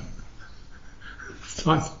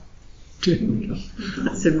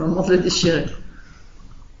 C'est le moment de le déchirer.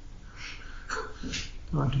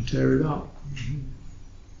 Time to tear it up.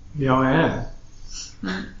 The I am.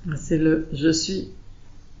 C'est le « je suis ».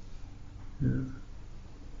 Yeah.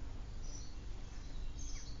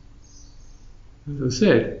 As I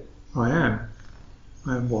said, I am.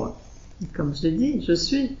 I am what? Comme je l'ai dit, je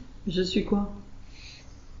suis. Je suis quoi?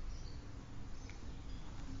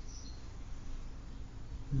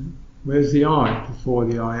 Where's the I before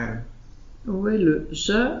the I am? Où est le «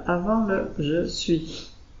 je » avant le « je suis »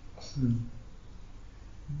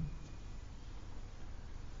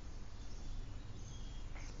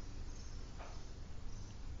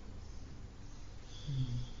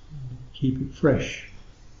 Keep it fresh.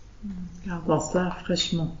 Gardons cela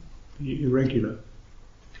fraîchement. Be irregular.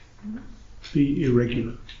 Be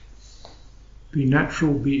irregular. Be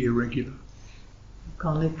natural, be irregular.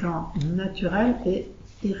 En étant naturel et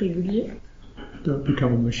irrégulier. Don't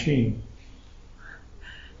become a machine.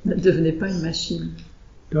 Ne devenez pas une machine.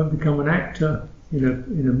 Don't become an actor in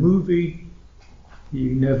a movie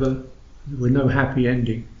with no happy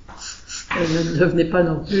ending. Et ne devenez pas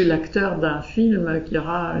non plus l'acteur d'un film qui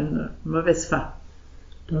aura une mauvaise fin.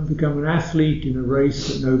 Don't become an athlete in a race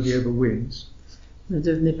that nobody ever wins. Ne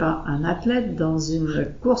devenez pas un athlète dans une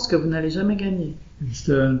course que vous n'allez jamais gagner.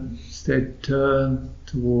 Instead, turn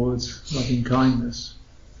towards loving kindness.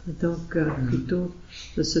 Et donc, plutôt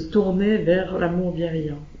de se tourner vers l'amour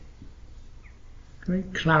bienveillant.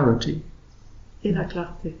 Great clarity. Et la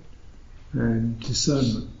clarté. And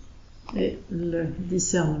discernment. Et le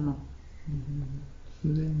discernement.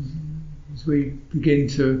 And then, as we begin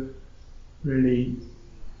to really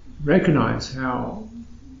recognize how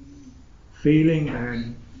feeling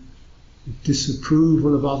and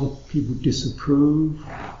disapproval of other people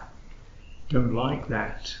don't like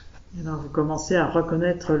that. Et alors vous commencez à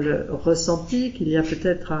reconnaître le ressenti, qu'il y a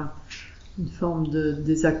peut-être une forme de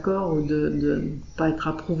désaccord ou de ne pas être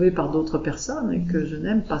approuvé par d'autres personnes et que je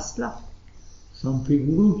n'aime pas cela. Some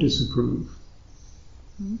people will disapprove.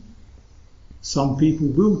 Some people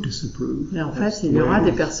will disapprove. Mais en fait, il y aura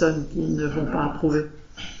des personnes qui ne vont pas approuver.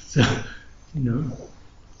 So,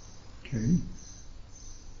 okay.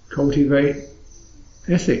 Cultivate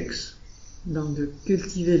ethics. Donc de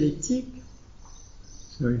cultiver l'éthique.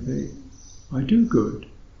 So you think, I do good,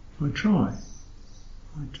 I try.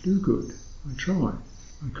 I do good, I try.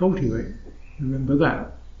 I cultivate. Remember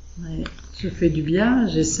that. Et je fais du bien,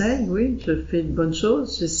 j'essaye, oui, je fais de bonnes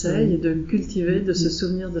choses, j'essaye de cultiver, de se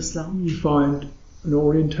souvenir de cela. You find an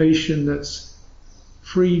orientation that's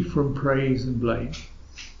free from praise and blame.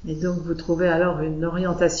 Et donc vous trouvez alors une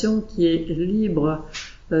orientation qui est libre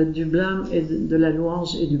du blâme et de la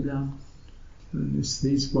louange et du blâme. And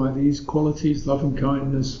by these qualities, love and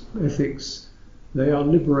kindness, ethics, they are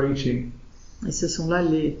liberating. Et ce sont là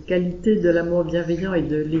les qualités de l'amour bienveillant et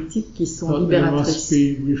de l'éthique qui sont But they must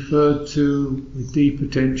libératrices. be referred to with deep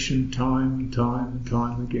attention time and time and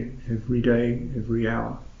time again, every day, every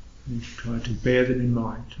hour. You try to bear them in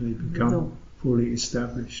mind till they become fully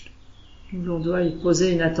established. On doit y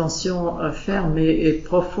poser une attention ferme et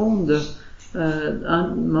profonde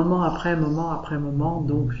un moment après moment après moment,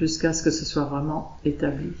 donc jusqu'à ce que ce soit vraiment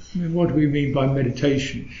établi. I mean, what do we mean by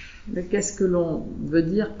meditation? Mais qu'est-ce que l'on veut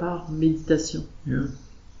dire par méditation? Yeah,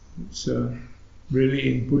 it's really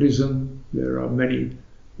in Buddhism there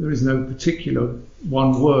is no particular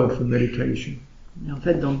one word for meditation. Et en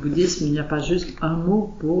fait, dans le bouddhisme, il n'y a pas juste un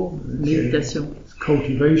mot pour méditation. It's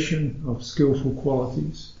cultivation of skillful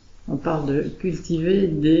qualities. On parle de cultiver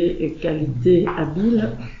des qualités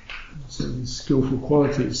habiles. So the skillful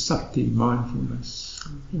qualities, sati, mindfulness.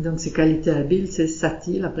 Et donc ces qualités habiles, c'est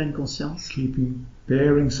sati, la pleine conscience.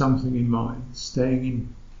 Bearing something in mind,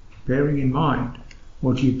 bearing in mind.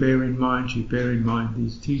 What you bear in mind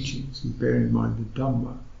these teachings, you bear in mind the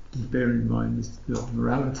Dhamma, you bear in mind the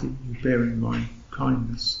morality, you bear in mind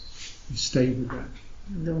kindness, you stay with that.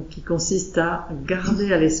 Donc qui consiste à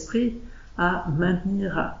garder à l'esprit, à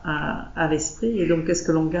maintenir à l'esprit. Et donc qu'est-ce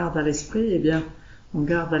que l'on garde à l'esprit? Eh bien, on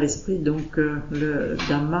garde à l'esprit donc le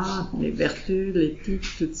Dhamma, les vertus, l'éthique,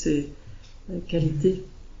 toutes ces qualités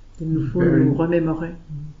qu'il nous faut nous remémorer.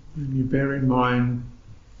 You bear in mind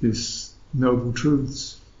this noble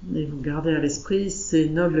truths. Et vous gardez à l'esprit ces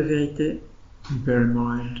nobles vérités. You bear in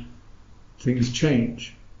mind things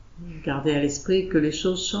change. Vous gardez à l'esprit que les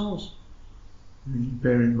choses changent. You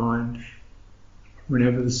bear in mind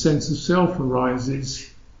whenever the sense of self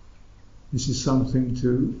arises, this is something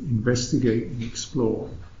to investigate and explore,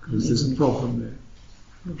 because there's a problem there.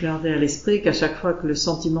 Vous gardez à l'esprit qu'à chaque fois que le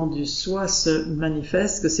sentiment du soi se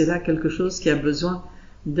manifeste, que c'est là quelque chose qui a besoin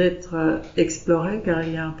d'être exploré, car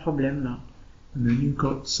il y a un problème là. And then you've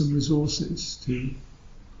got some resources to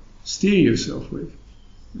steer yourself with.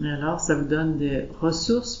 Et alors, ça vous donne des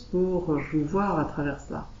ressources pour vous voir à travers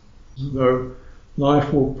ça. Though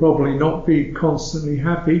life will probably not be constantly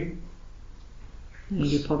happy. Et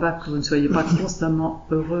il est probable que vous ne soyez pas constamment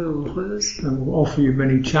heureux ou heureuse. And will offer you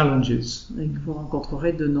many challenges. Et que vous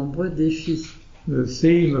rencontrerez de nombreux défis. The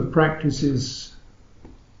theme of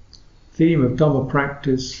Dhamma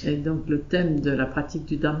practice. Et donc le thème de la pratique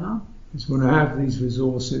du Dhamma, is when I have these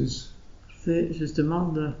resources. C'est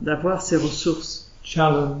justement d'avoir ces ressources.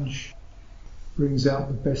 Challenge brings out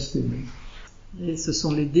the best in me. Et ce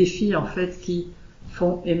sont les défis en fait qui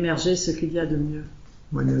font émerger ce qu'il y a de mieux.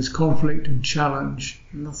 When there's conflict and challenge,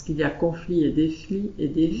 lorsqu'il y a conflit et défi,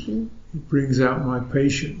 it brings out my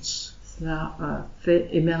patience. Cela fait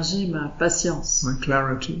émerger ma patience, my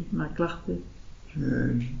clarity, ma clarté,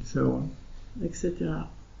 and so on, etc.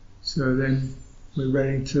 So then we're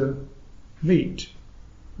ready to meet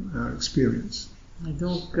our experience. Et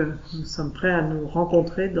donc nous sommes prêts à nous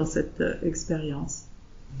rencontrer dans cette expérience.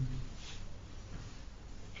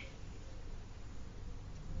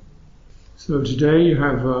 So today you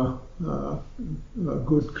have a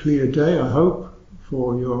good, clear day, I hope,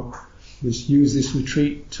 for use this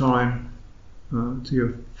retreat time to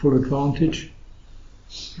your full advantage.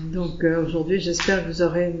 Donc aujourd'hui, j'espère que vous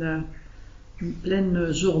aurez une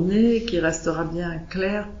pleine journée qui restera bien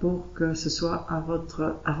claire pour que ce soit à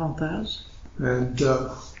votre avantage. And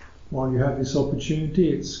while you have this opportunity,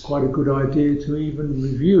 it's quite a good idea to even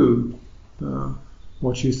review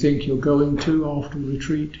what you think you're going to after the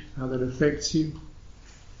retreat, how that affects you.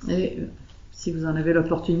 Et si vous en avez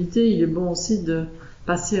l'opportunité, il est bon aussi de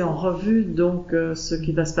passer en revue donc ce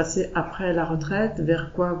qui va se passer après la retraite,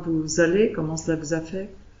 vers quoi vous allez, comment cela vous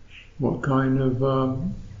affecte. What kind of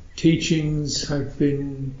teachings have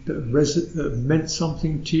meant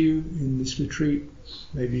something to you in this retreat?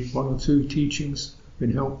 Maybe one or two teachings have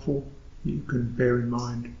been helpful, you can bear in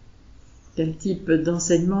mind. Quel type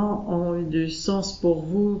d'enseignements ont eu du sens pour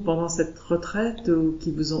vous pendant cette retraite ou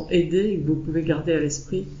qui vous ont aidé et que vous pouvez garder à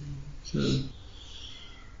l'esprit? So,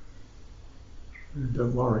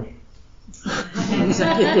 don't worry. Ne vous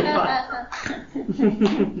inquiétez pas.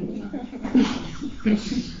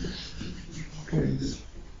 Okay.